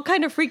were all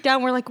kind of freaked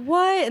out. We're like,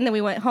 what? And then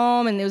we went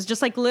home, and it was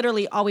just like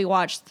literally all we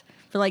watched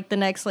for like the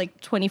next like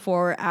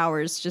 24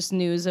 hours, just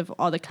news of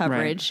all the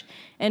coverage.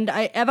 Right. And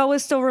Eva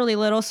was still really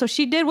little, so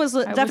she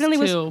definitely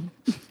was.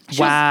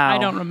 Wow, I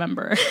don't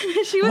remember.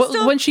 She was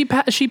still when she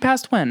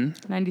passed when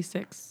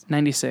 96.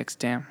 96.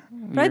 Damn.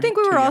 But I think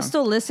we were all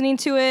still listening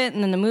to it,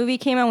 and then the movie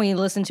came out. We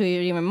listened to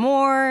it even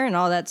more and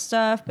all that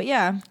stuff. But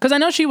yeah, because I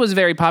know she was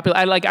very popular.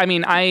 I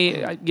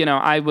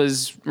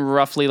was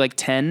roughly like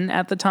 10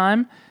 at the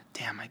time.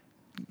 Damn, I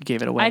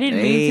gave it away. I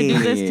didn't mean to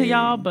do this to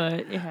y'all, but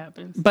it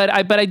happens. But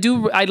I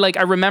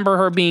remember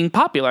her being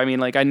popular. I mean,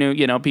 like I knew,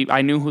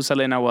 I knew who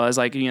Selena was.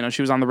 Like,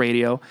 she was on the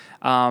radio.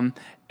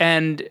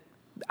 And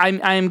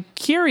I'm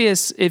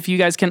curious if you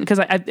guys can, because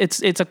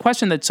it's a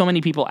question that so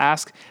many people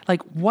ask.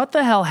 Like, what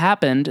the hell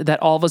happened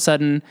that all of a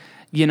sudden,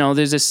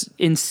 there's this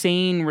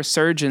insane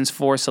resurgence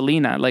for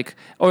Selena? Like,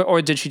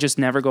 or did she just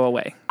never go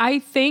away? I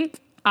think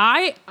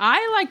I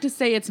like to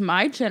say it's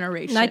my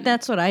generation. Like,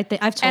 that's what I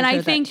think. I've told her that too. And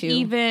I think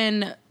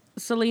even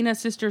Selena's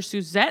sister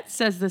Suzette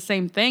says the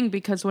same thing,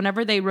 because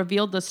whenever they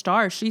revealed the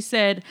star, she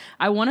said,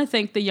 "I want to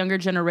thank the younger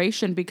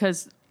generation,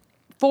 because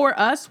for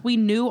us, we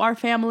knew our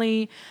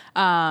family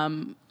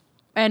and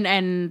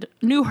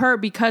knew her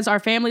because our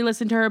family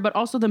listened to her, but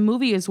also the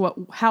movie is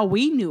how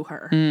we knew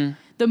her.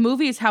 The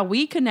movie is how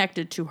we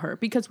connected to her,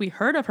 because we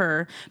heard of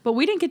her, but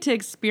we didn't get to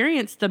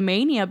experience the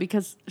mania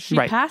because she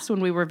passed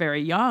when we were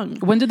very young."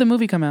 When did the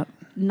movie come out?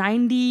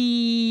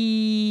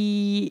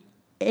 98?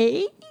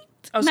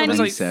 Oh, so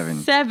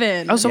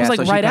 97. Oh, so it was like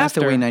so right she passed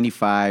after. away in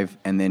 95,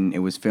 and then it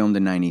was filmed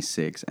in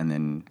 96, and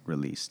then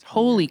released.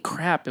 Holy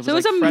crap! It was so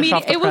like it was fresh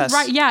off the press. was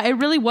right. Yeah, it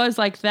really was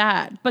like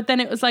that. But then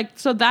it was like,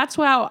 so that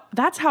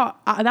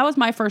was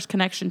my first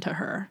connection to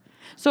her.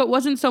 So it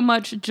wasn't so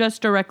much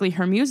just directly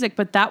her music,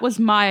 but that was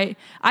I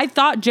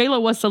thought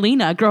J-Lo was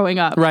Selena growing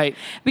up. Right.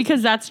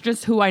 Because that's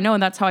just who I know,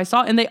 and that's how I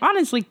saw it. And they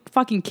honestly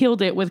fucking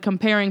killed it with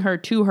comparing her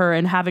to her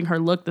and having her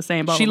look the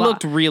same. Blah, she blah, blah.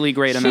 looked really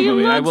great in that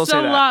movie. I will say that.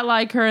 She looked a lot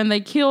like her, and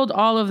they killed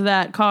all of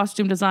that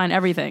costume design,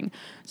 everything.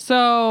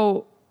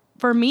 So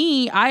for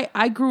me,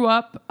 I grew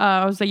up,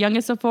 I was the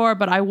youngest of four,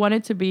 but I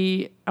wanted to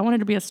be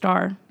a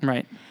star.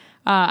 Right.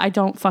 I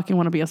don't fucking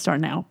want to be a star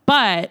now,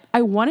 but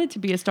I wanted to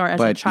be a star as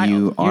a child. But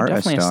you are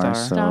definitely a star.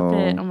 Stop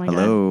it. Oh my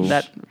hello.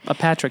 God. A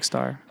Patrick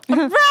star.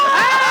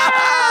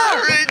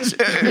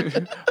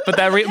 Richard. But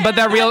that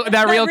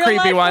real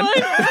creepy one.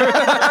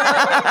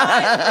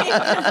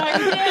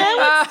 That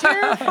was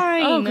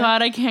terrifying. Oh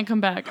God, I can't come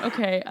back.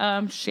 Okay,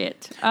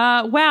 shit.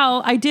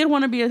 Well, I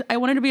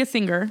wanted to be a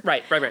singer.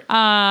 Right.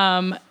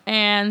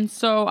 And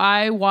so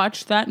I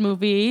watched that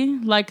movie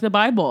like the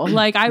Bible.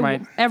 Like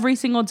every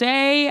single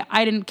day,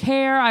 I didn't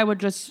care. I would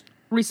just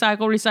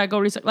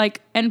recycle.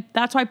 Like, and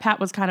that's why Pat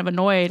was kind of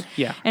annoyed.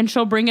 Yeah. And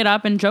she'll bring it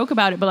up and joke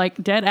about it, but like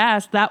dead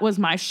ass, that was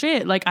my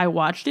shit. Like I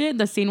watched it,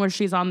 the scene where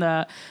she's on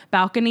the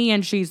balcony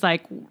and she's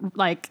like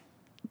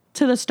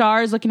to the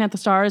stars, looking at the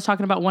stars,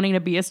 talking about wanting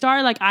to be a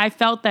star. Like I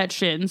felt that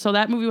shit. And so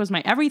that movie was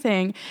my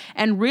everything.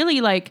 And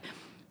really, like,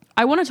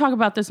 I want to talk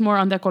about this more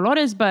on De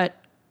Colores, but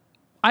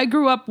I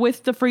grew up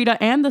with the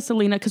Frida and the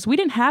Selena because we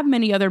didn't have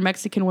many other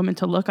Mexican women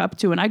to look up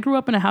to. And I grew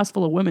up in a house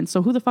full of women.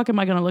 So who the fuck am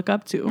I going to look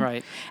up to?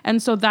 Right.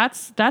 And so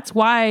that's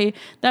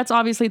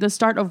obviously the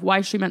start of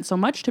why she meant so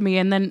much to me.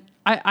 And then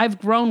I've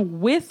grown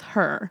with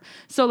her.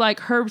 So like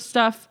her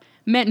stuff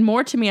meant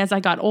more to me as I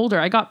got older.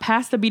 I got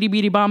past the Beady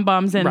Beady Bom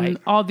Boms and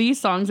all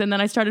these songs, and then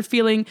I started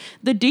feeling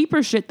the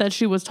deeper shit that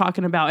she was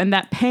talking about, and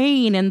that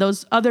pain, and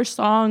those other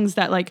songs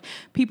that like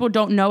people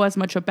don't know as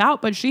much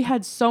about, but she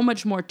had so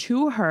much more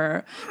to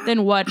her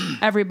than what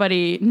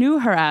everybody knew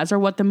her as or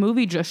what the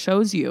movie just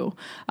shows you.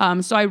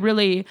 So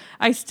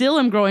I still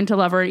am growing to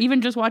love her.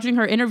 Even just watching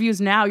her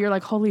interviews now, you're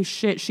like, holy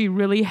shit, she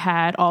really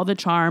had all the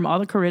charm, all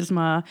the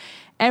charisma,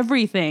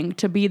 everything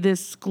to be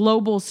this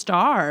global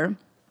star.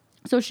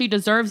 So she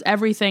deserves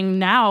everything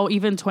now,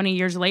 even 20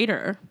 years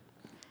later.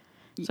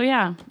 So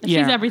yeah,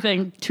 she's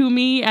everything to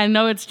me. I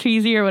know it's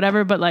cheesy or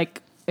whatever, but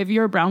like, if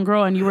you're a brown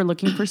girl and you were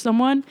looking for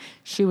someone,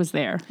 she was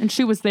there. And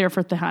she was there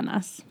for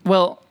Tejanas.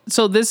 Well,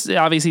 so this,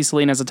 obviously,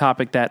 Selena is a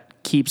topic that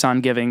keeps on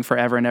giving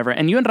forever and ever.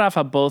 And you and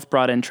Rafa both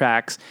brought in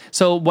tracks.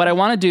 So what I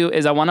want to do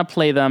is I want to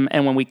play them.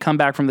 And when we come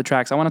back from the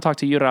tracks, I want to talk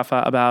to you,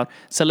 Rafa, about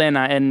Selena.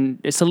 I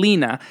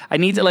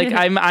need to, like,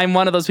 I'm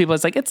one of those people.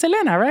 It's like, it's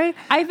Selena, right?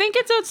 I think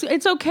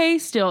it's okay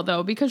still,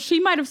 though, because she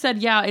might have said,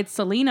 yeah, it's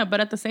Selena. But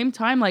at the same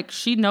time, like,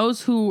 she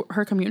knows who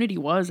her community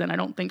was. And I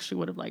don't think she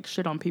would have, like,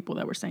 shit on people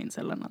that were saying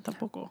Selena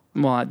tampoco.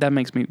 Well, that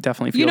makes me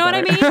definitely feel better.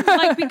 You know what I mean?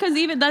 Like, because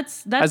even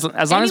that's as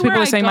long as people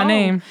are saying my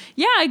name.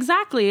 Yeah,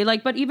 exactly.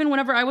 Like, but even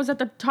whenever I was at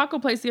the taco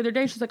place the other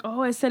day, she's like,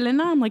 oh, it's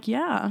Selena? I'm like,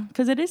 yeah,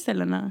 because it is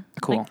Selena.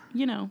 Cool. Like,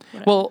 you know.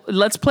 Whatever. Well,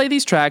 let's play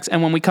these tracks,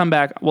 and when we come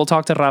back, we'll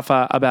talk to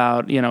Rafa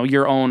about, you know,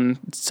 your own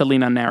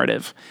Selena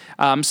narrative.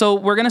 So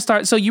we're going to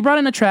start. So you brought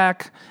in a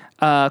track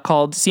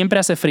called Siempre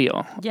Hace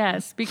Frío.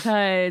 Yes,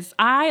 because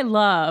I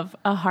love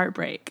a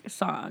heartbreak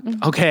song.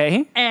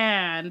 Okay.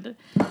 And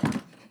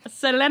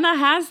Selena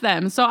has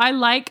them. So I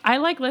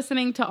like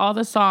listening to all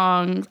the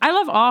songs. I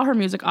love all her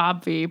music,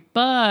 obvi,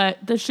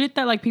 but the shit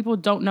that like people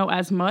don't know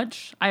as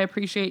much, I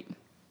appreciate.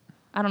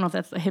 I don't know if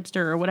that's the hipster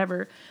or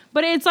whatever,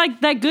 but it's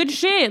like that good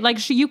shit.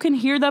 Like you can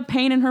hear the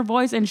pain in her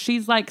voice, and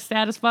she's like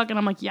sad as fuck, and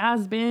I'm like,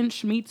 yes,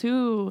 bitch, me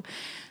too.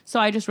 So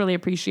I just really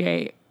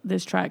appreciate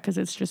this track because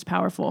it's just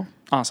powerful.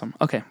 Awesome.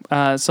 Okay.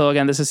 So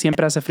again, this is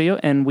Siempre Hace Frío,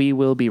 and we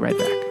will be right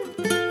back.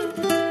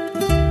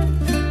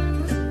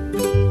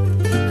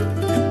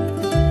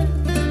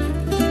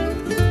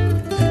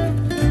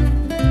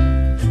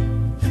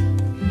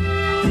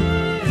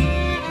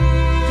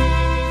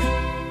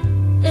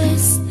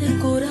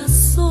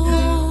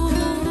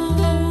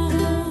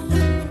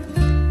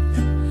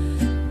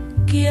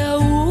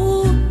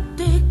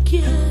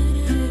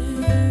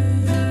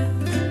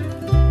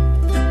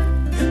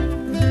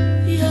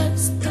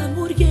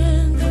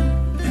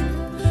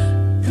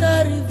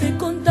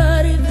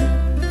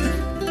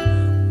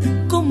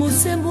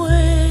 Se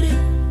muere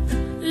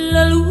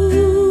la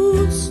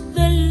luz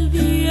del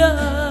día.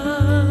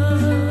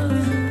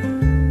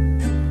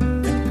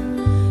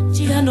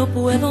 Ya no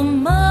puedo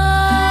más.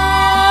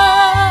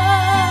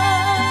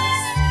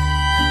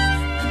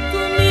 Tú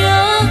me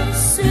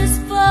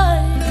haces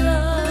falta.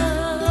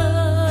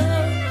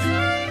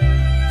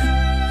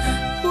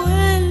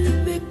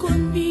 Vuelve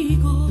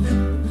conmigo,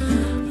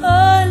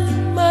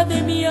 alma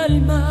de mi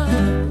alma,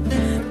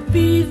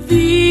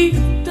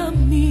 vidita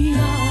mía.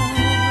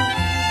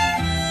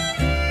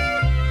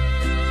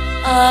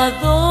 ¿A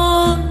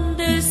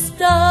dónde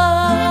estás?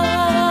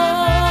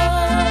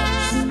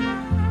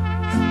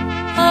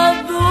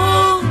 ¿A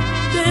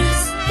dónde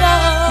estás?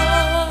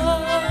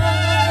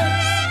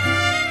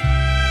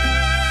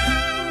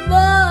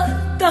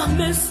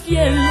 Mátame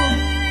cielo,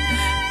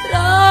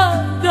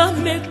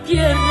 trágame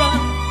tierra,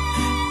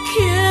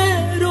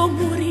 quiero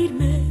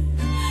morirme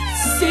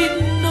si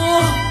no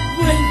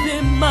vuelve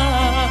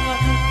más.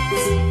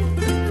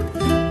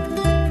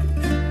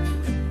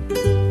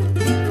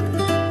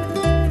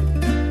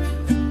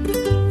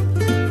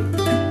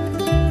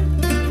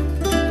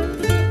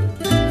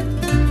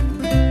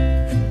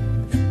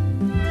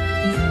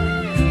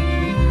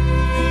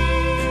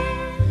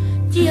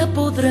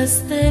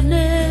 Podrás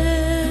tener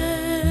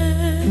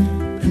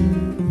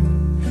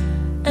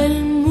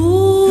el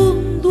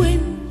mundo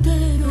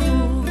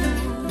entero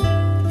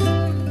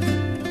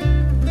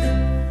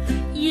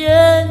y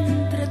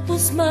entre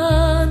tus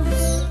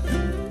manos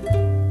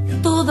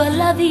toda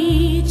la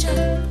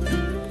dicha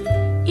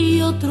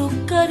y otro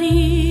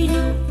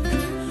cariño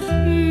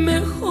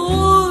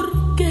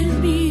mejor que el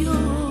mío,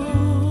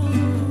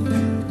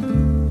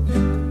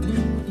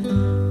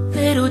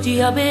 pero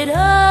ya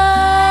verás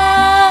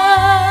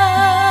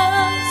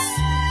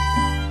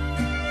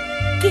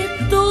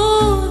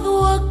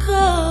todo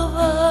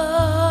acaba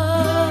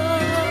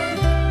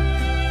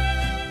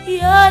y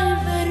al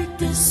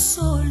verte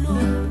solo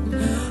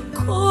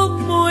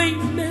como hoy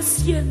me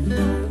siento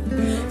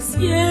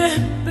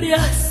siempre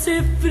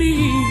hace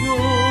frío.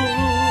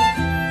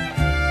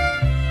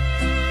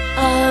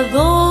 ¿A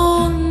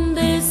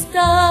dónde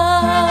estás?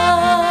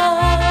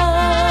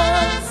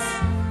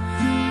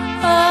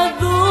 ¿A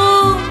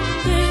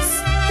dónde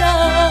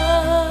estás?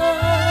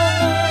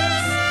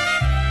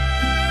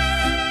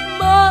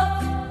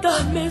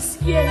 Mátame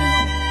cielo,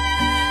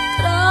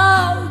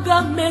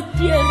 trágame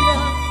tierra,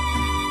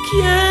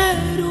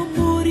 quiero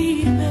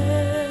morirme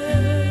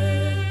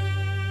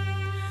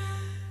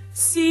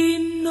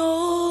si no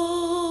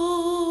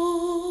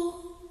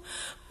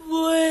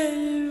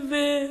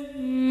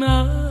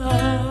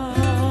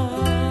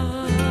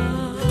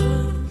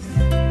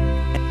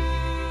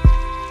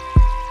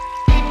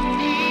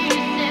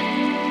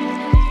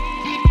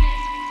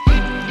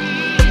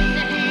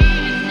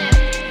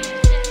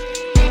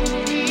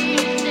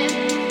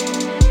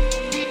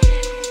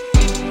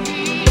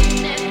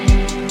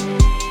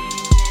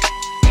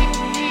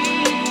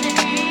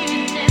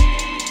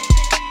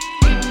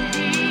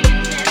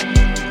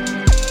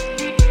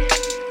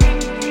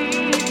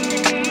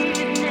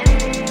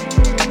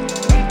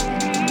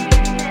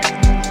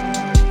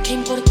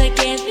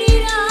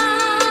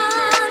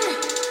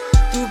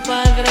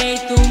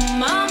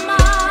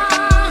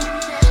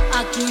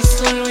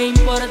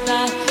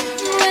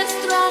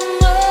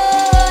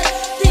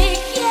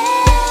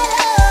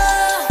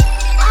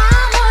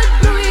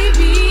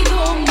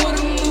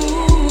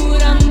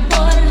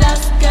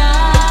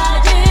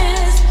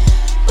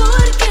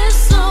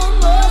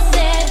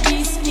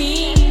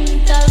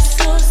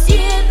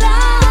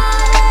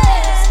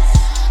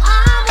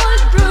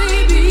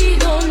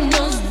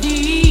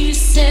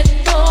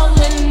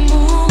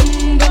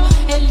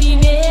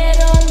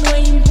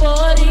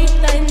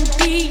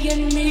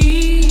en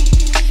mí,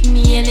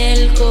 ni en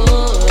el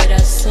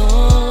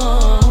corazón.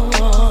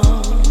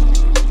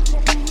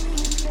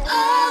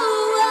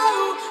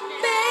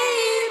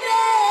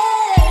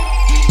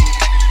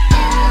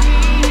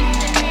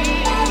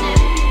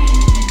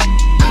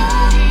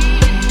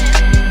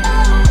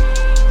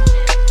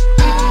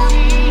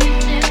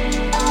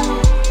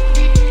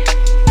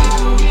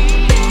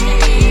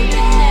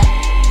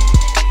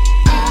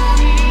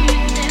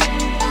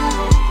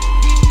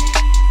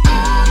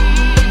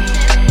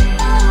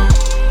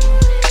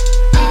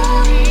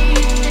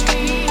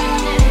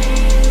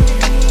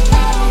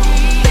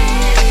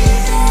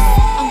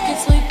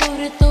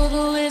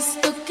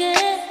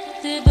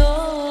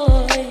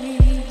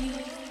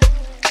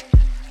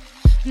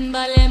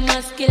 Vale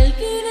más que el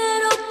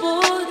dinero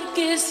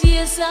porque si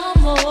es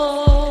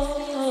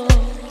amor.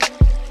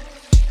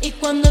 Y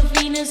cuando al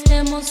fin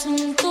estemos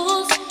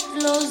juntos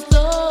los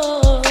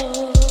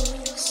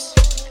dos,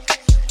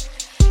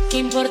 ¿qué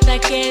importa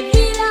qué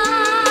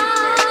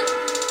dirán?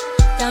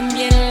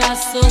 También la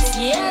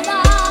sociedad.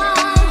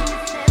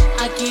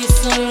 Aquí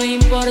solo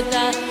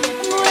importa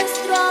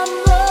nuestro amor.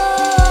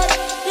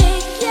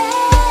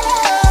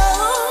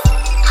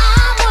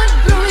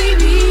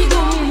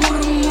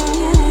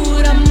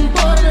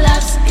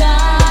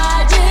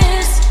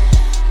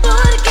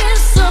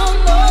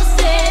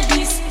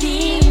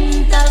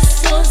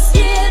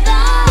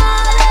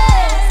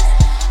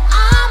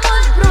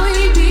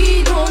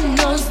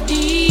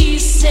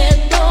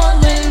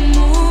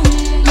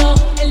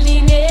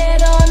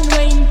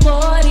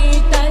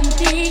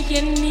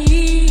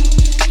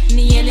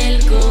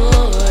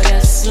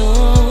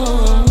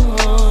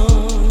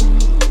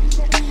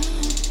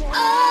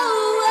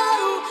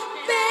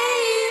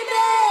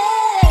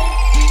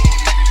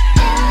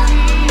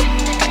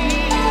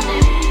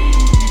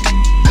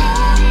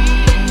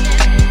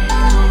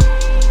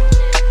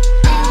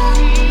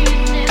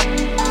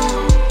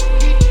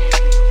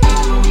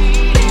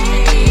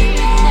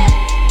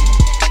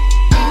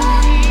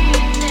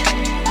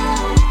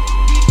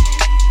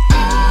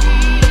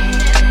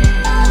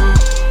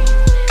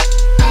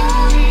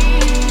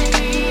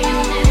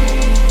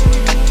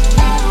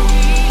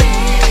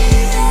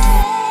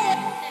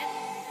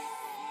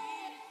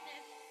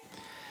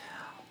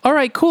 All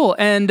right, cool.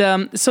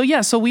 And so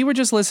we were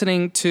just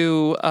listening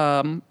to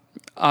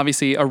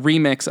obviously a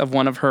remix of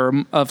one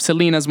of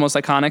Selena's most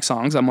iconic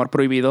songs, Amor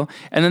Prohibido,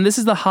 and then this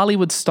is the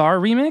Hollywood Star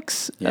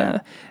remix. Yeah.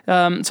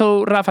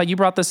 So Rafa, you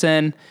brought this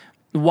in.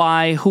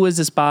 Why? Who is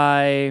this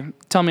by?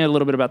 Tell me a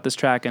little bit about this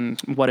track and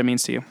what it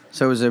means to you.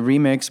 So it was a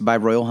remix by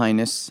Royal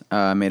Highness,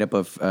 made up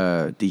of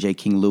DJ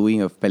King Louie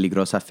of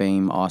Peligrosa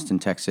fame, Austin,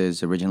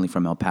 Texas, originally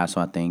from El Paso,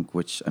 I think,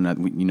 which,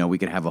 we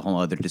could have a whole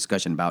other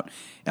discussion about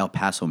El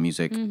Paso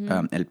music,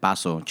 El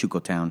Paso,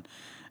 Chuco Town.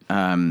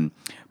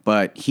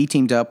 But he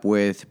teamed up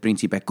with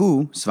Príncipe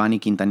Q, Svani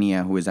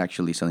Quintanilla, who is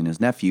actually Selena's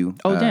nephew.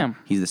 Oh, damn.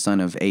 He's the son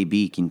of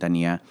A.B.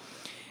 Quintanilla.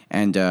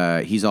 And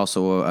he's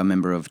also a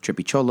member of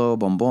Trippy Cholo,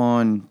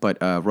 Bombon,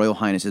 but Royal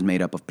Highness is made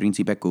up of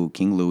Príncipe Q,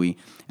 King Louie,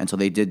 and so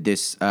they did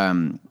this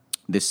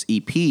this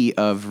EP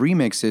of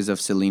remixes of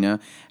Selena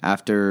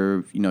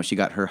after she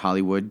got her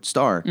Hollywood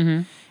star,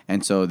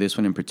 and so this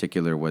one in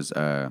particular was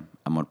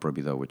Amor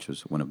Prohibido, which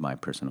was one of my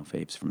personal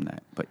faves from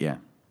that. But yeah.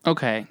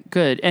 Okay,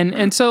 good.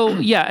 And so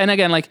yeah, and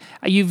again, like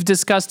you've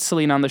discussed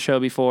Selena on the show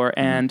before,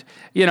 and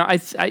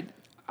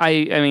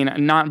I mean,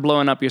 not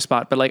blowing up your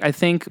spot, but like I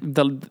think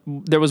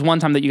there was one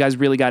time that you guys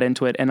really got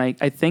into it, and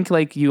I think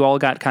like you all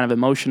got kind of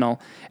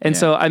emotional, and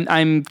so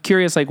I'm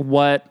curious, like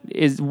what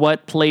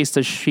place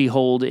does she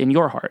hold in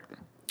your heart?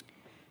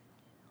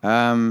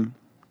 Oh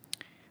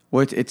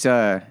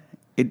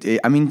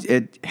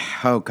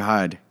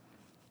God.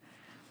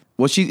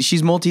 Well,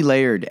 she's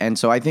multi-layered, and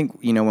so I think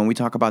when we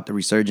talk about the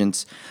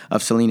resurgence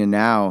of Selena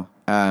now,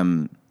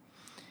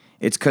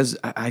 it's because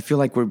I feel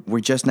like we're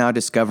just now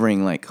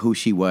discovering like who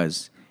she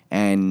was.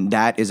 And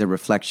that is a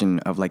reflection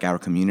of like our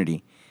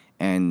community.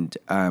 And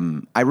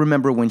I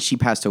remember when she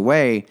passed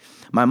away,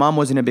 my mom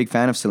wasn't a big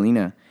fan of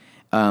Selena.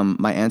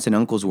 My aunts and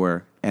uncles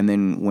were. And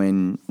then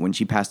when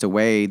she passed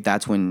away,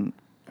 that's when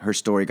her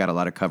story got a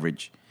lot of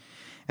coverage.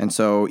 And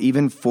so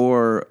even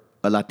for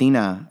a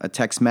Latina, a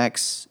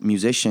Tex-Mex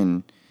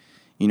musician,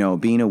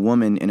 being a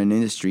woman in an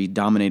industry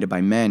dominated by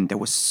men, there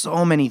was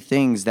so many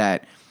things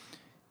that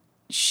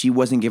she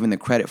wasn't given the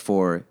credit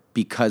for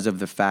because of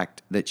the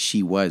fact that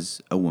she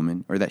was a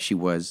woman or that she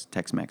was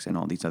Tex-Mex and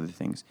all these other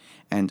things.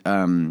 And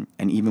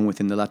even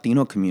within the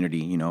Latino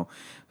community,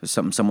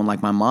 someone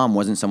like my mom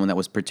wasn't someone that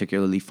was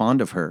particularly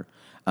fond of her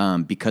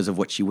because of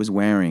what she was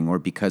wearing or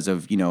because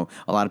of, a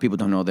lot of people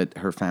don't know that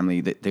her family,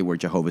 that they were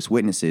Jehovah's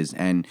Witnesses.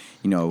 And,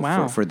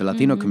 Wow. for the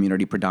Latino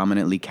community,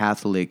 predominantly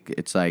Catholic,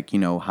 it's like,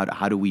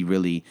 how do we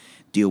really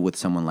deal with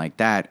someone like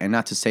that? And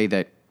not to say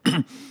that,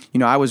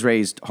 I was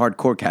raised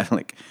hardcore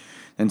Catholic.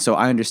 And so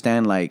I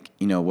understand, like,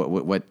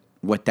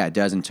 what that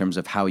does in terms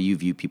of how you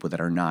view people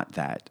that are not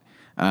that.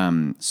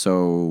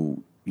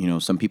 So,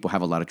 some people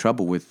have a lot of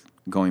trouble with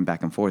going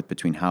back and forth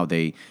between how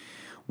they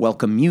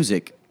welcome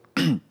music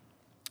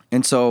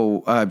And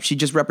so she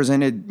just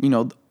represented,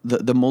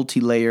 the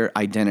multi-layer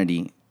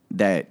identity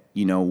that,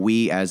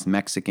 we as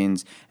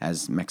Mexicans,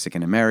 as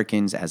Mexican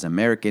Americans, as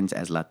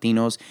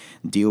Latinos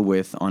deal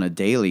with on a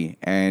daily.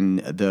 And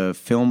the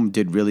film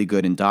did really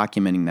good in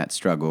documenting that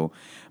struggle,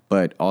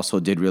 but also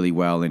did really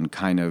well in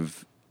kind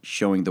of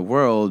showing the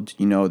world,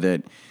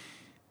 that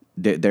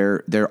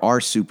there are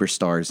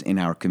superstars in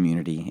our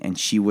community. And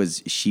she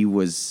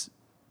was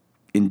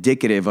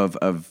indicative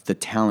of the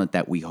talent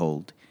that we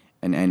hold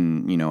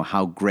and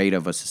how great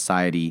of a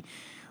society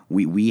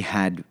we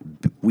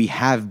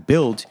have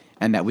built,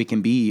 and that we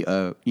can be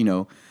a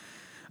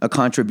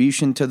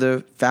contribution to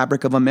the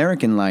fabric of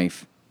American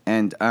life.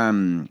 And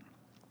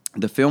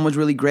the film was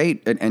really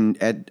great, and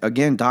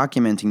again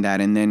documenting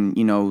that, and then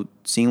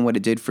seeing what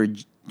it did for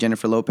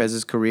Jennifer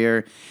Lopez's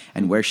career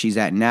and where she's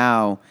at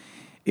now.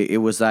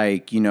 It was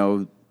like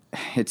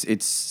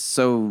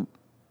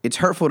it's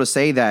hurtful to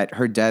say that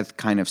her death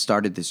kind of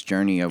started this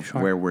journey of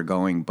where we're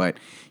going, but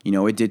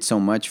it did so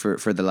much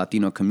for the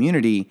Latino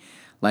community.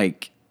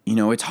 Like,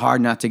 it's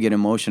hard not to get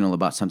emotional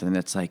about something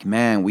that's like,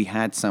 man, we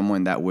had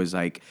someone that was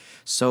like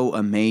so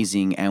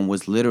amazing and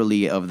was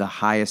literally of the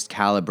highest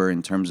caliber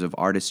in terms of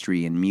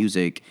artistry and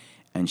music,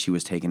 and she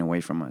was taken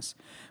away from us.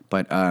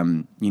 But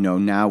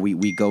now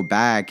we go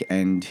back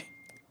and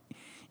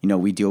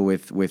we deal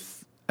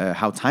with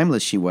how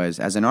timeless she was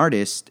as an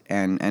artist,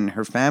 and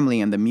her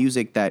family and the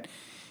music that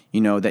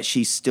that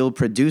she's still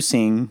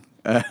producing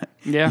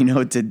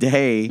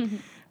today,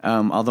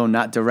 although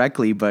not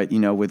directly, but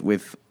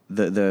with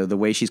the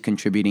way she's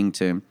contributing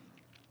to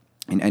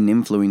and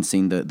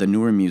influencing the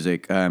newer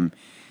music.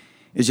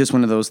 It's just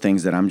one of those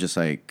things that I'm just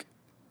like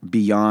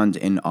beyond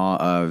in awe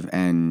of.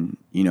 And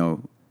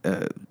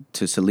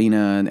to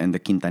Selena and the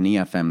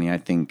Quintanilla family, I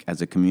think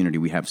as a community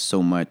we have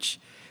so much.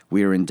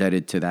 We are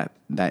indebted to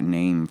that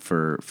name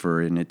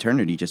for an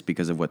eternity just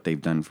because of what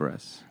they've done for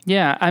us.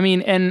 Yeah, I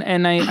mean,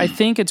 and I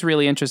think it's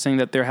really interesting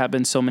that there have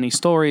been so many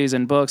stories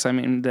and books. I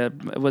mean,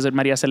 was it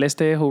Maria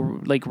Celeste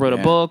who wrote a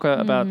book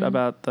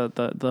about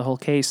the whole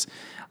case?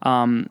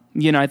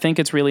 I think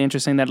it's really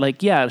interesting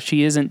that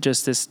she isn't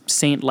just this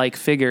saint-like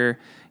figure,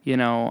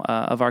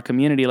 of our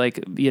community.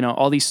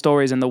 All these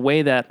stories and the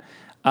way that.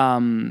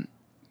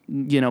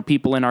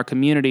 People in our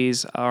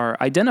communities are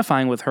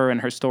identifying with her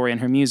and her story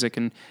and her music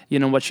and,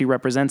 what she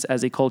represents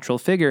as a cultural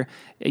figure,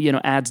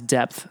 adds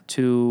depth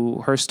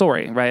to her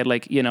story, right?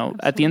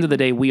 At the end of the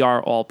day, we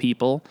are all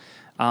people,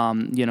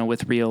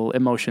 with real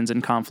emotions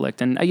and conflict.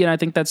 And, I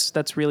think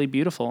that's really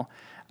beautiful.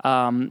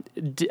 Did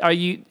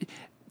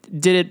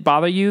it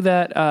bother you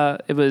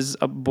that it was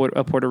a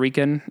Puerto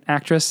Rican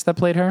actress that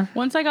played her?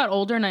 Once I got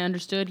older and I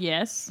understood,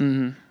 yes.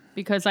 Mm-hmm.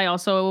 Because I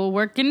also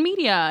work in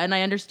media and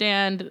I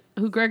understand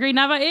who Gregory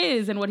Nava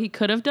is and what he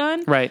could have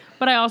done. Right.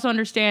 But I also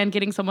understand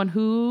getting someone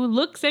who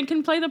looks and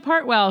can play the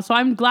part well. So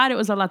I'm glad it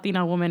was a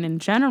Latina woman in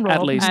general,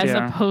 at least, as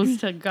opposed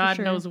to God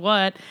knows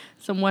what,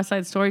 some West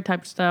Side Story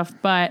type stuff.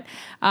 But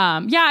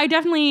I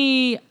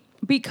definitely,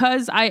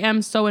 because I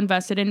am so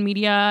invested in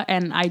media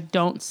and I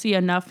don't see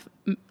enough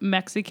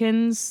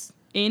Mexicans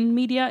in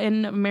media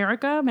in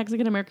America,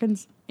 Mexican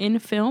Americans in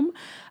film,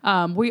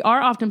 we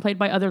are often played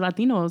by other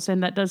Latinos,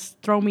 and that does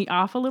throw me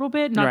off a little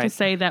bit. Not to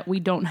say that we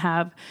don't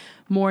have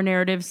more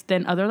narratives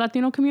than other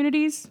Latino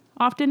communities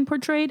often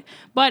portrayed,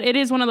 but it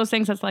is one of those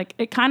things that's like,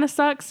 it kind of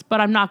sucks,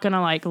 but I'm not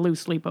gonna lose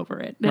sleep over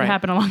it. It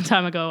happened a long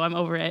time ago. I'm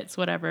over it. It's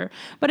whatever.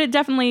 But it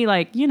definitely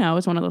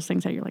it's one of those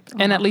things that you're like, oh,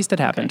 and at least it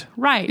happened.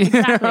 Right,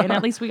 exactly. And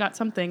at least we got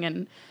something,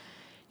 and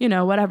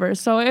whatever.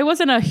 So it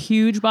wasn't a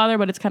huge bother,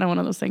 but it's kind of one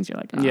of those things you're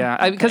like, oh,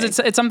 yeah, because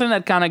it's something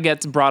that kind of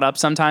gets brought up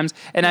sometimes.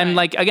 And I'm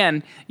like,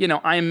 again,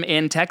 I'm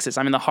in Texas.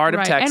 I'm in the heart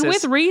of Texas. And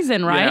with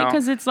reason, right?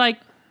 Because it's like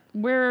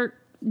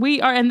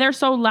we are, and they're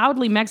so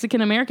loudly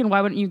Mexican American.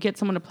 Why wouldn't you get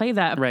someone to play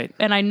that? Right.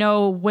 And I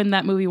know when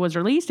that movie was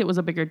released, it was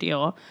a bigger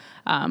deal.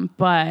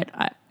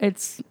 But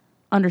it's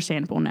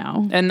understandable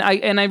now. And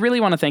I really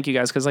want to thank you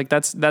guys, because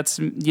that's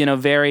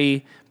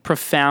very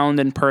profound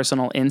and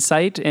personal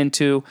insight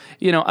into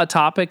a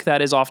topic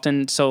that is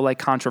often so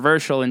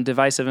controversial and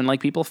divisive, and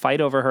people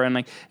fight over her,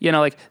 and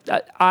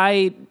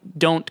I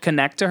don't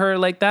connect to her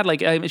like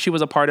that. She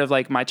was a part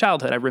of my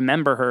childhood. I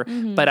remember her,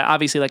 but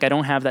obviously I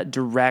don't have that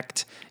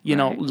direct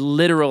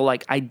literal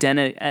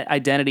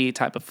identity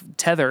type of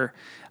tether.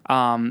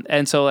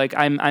 And so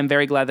I'm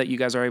very glad that you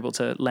guys are able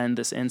to lend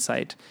this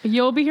insight.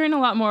 You'll be hearing a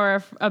lot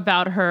more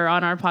about her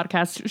on our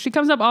podcast. She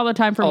comes up all the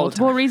time for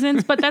multiple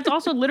reasons, but that's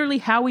also literally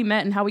how we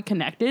met and how we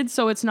connected.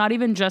 So it's not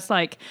even just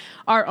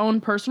our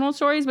own personal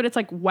stories, but it's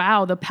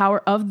wow, the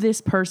power of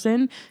this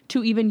person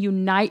to even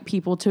unite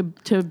people, to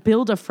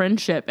build a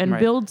friendship and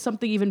build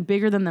something even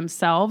bigger than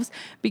themselves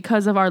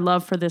because of our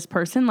love for this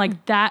person.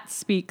 That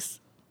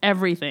speaks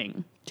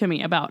everything to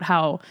me about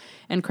how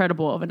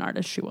incredible of an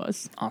artist she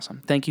was.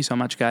 Awesome. Thank you so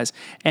much, guys.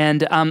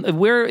 And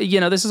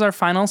this is our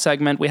final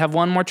segment. We have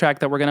one more track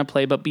that we're going to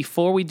play, but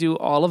before we do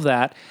all of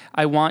that,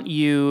 I want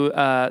you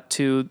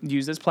to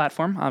use this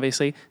platform,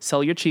 obviously,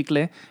 sell your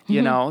chicle,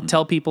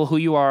 tell people who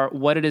you are,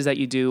 what it is that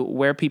you do,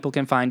 where people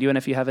can find you, and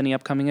if you have any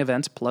upcoming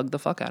events, plug the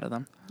fuck out of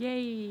them.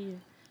 Yay.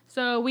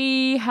 So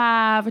we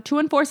have 2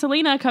 and 4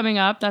 Selena coming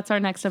up. That's our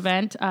next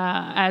event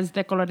as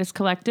the Colores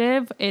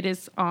Collective. It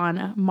is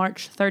on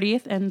March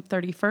 30th and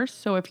 31st.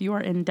 So if you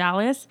are in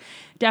Dallas,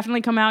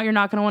 definitely come out. You're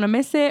not going to want to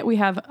miss it. We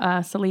have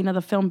Selena,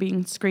 the film,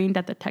 being screened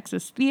at the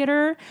Texas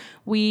Theater.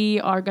 We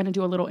are going to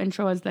do a little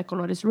intro as the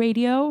Colores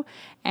Radio.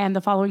 And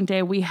the following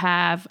day, we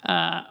have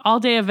an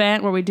all-day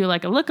event where we do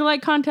like a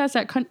look-alike contest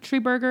at Country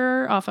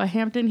Burger off of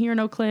Hampton here in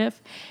Oak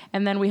Cliff.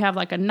 And then we have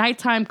like a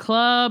nighttime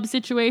club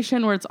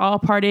situation where it's all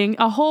partying,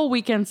 a whole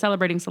weekend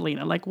celebrating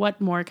Selena. Like,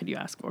 what more could you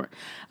ask for?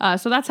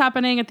 So that's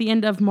happening at the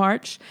end of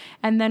March.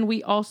 And then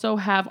we also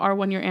have our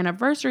 1-year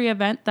anniversary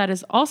event that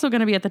is also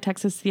going to be at the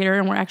Texas Theater.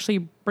 And we're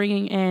actually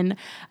bringing in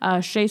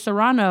Shea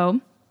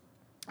Serrano,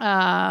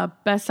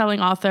 best-selling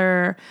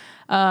author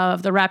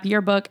of the Rap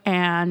Yearbook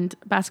and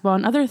Basketball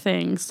and Other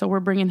Things. So we're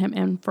bringing him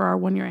in for our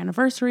 1-year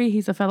anniversary.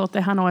 He's a fellow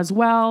Tejano as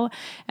well.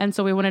 And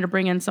so we wanted to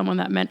bring in someone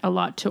that meant a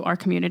lot to our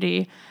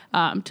community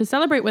to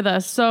celebrate with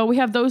us. So we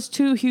have those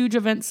 2 huge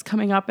events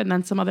coming up and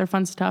then some other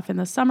fun stuff in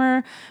the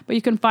summer. But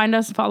you can find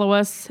us, follow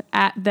us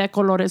at The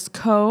Colores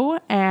Co.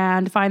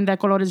 and find The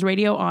Colores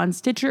Radio on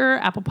Stitcher,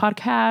 Apple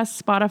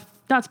Podcasts,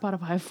 not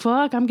Spotify.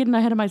 Fuck, I'm getting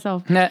ahead of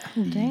myself.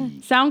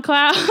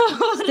 SoundCloud.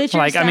 Stitcher,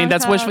 Like, I mean,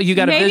 that's wishful. You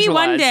got to Maybe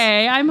visualize. one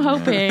day. I'm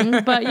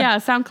hoping. But yeah,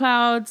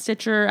 SoundCloud,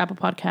 Stitcher, Apple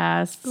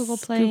Podcasts,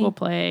 Google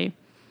Play.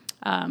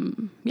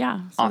 Yeah,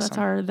 so that's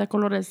our The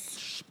Colores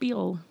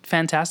spiel.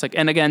 Fantastic.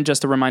 And again,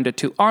 just a reminder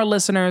to our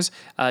listeners,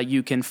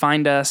 you can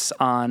find us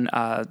on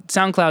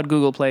SoundCloud,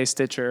 Google Play,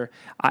 Stitcher,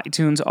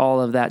 iTunes, all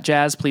of that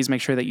jazz. Please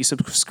make sure that you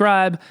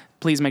subscribe.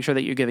 Please make sure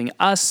that you're giving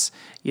us,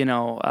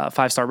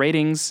 5-star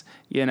ratings,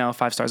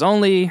 5 stars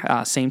only.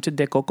 Same to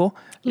De Coco.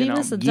 Leave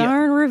us a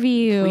darn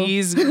review.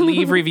 Please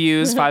leave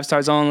reviews, 5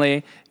 stars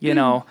only,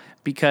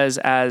 because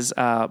as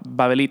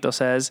Babelito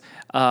says,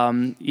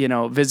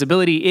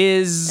 visibility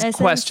is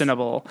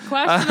questionable.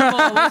 Questionable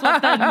was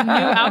what the new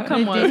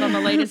outcome was on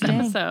the latest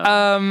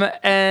episode.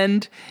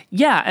 And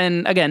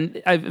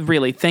again, I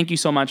really thank you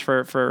so much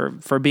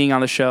for being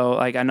on the show.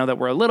 Like, I know that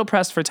we're a little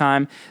pressed for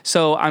time,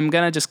 so I'm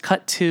gonna just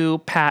cut to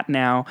Pat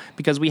now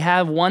because we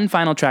have one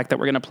final track that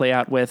we're gonna play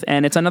out with,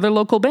 and it's another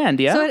local band.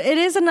 Yeah, so it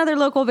is another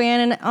local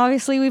band, and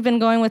obviously we've been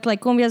going with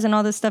like cumbias and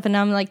all this stuff, and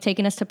now I'm like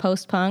taking us to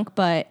post punk,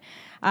 but.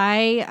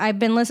 I've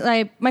been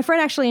listening. My friend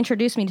actually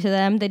introduced me to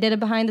them. They did a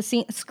behind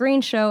the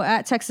screen show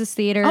at Texas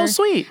Theater. Oh,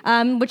 sweet!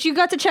 Which you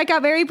got to check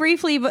out very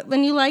briefly, but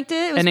when you liked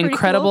it, it was an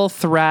incredible cool.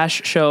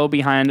 thrash show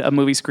behind a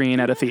movie screen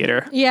at a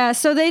theater. Yeah,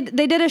 so they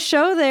did a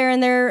show there,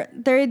 and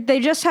they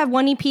just have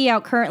one EP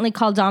out currently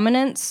called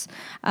Dominance,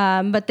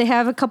 but they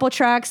have a couple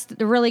tracks.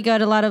 They're really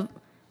good. A lot of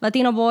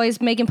Latino boys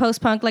making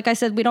post punk. Like I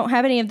said, we don't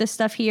have any of this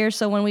stuff here,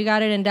 so when we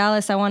got it in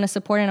Dallas, I want to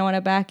support it and I want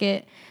to back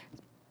it.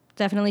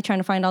 Definitely trying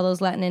to find all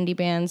those Latin indie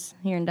bands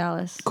here in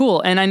Dallas.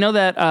 Cool. And I know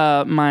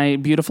that my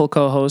beautiful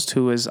co-host,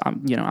 who is,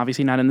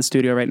 obviously not in the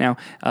studio right now,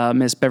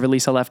 Miss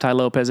Beverlysa Left Eye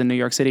Lopez in New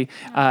York City,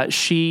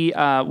 she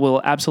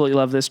will absolutely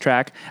love this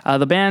track.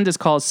 The band is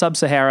called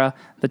Sub-Sahara.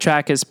 The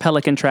track is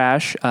Pelican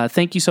Trash.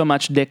 Thank you so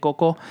much, De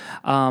Coco.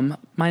 My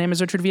name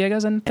is Richard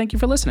Villegas, and thank you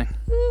for listening.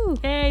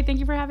 Hey, thank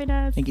you for having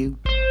us. Thank you.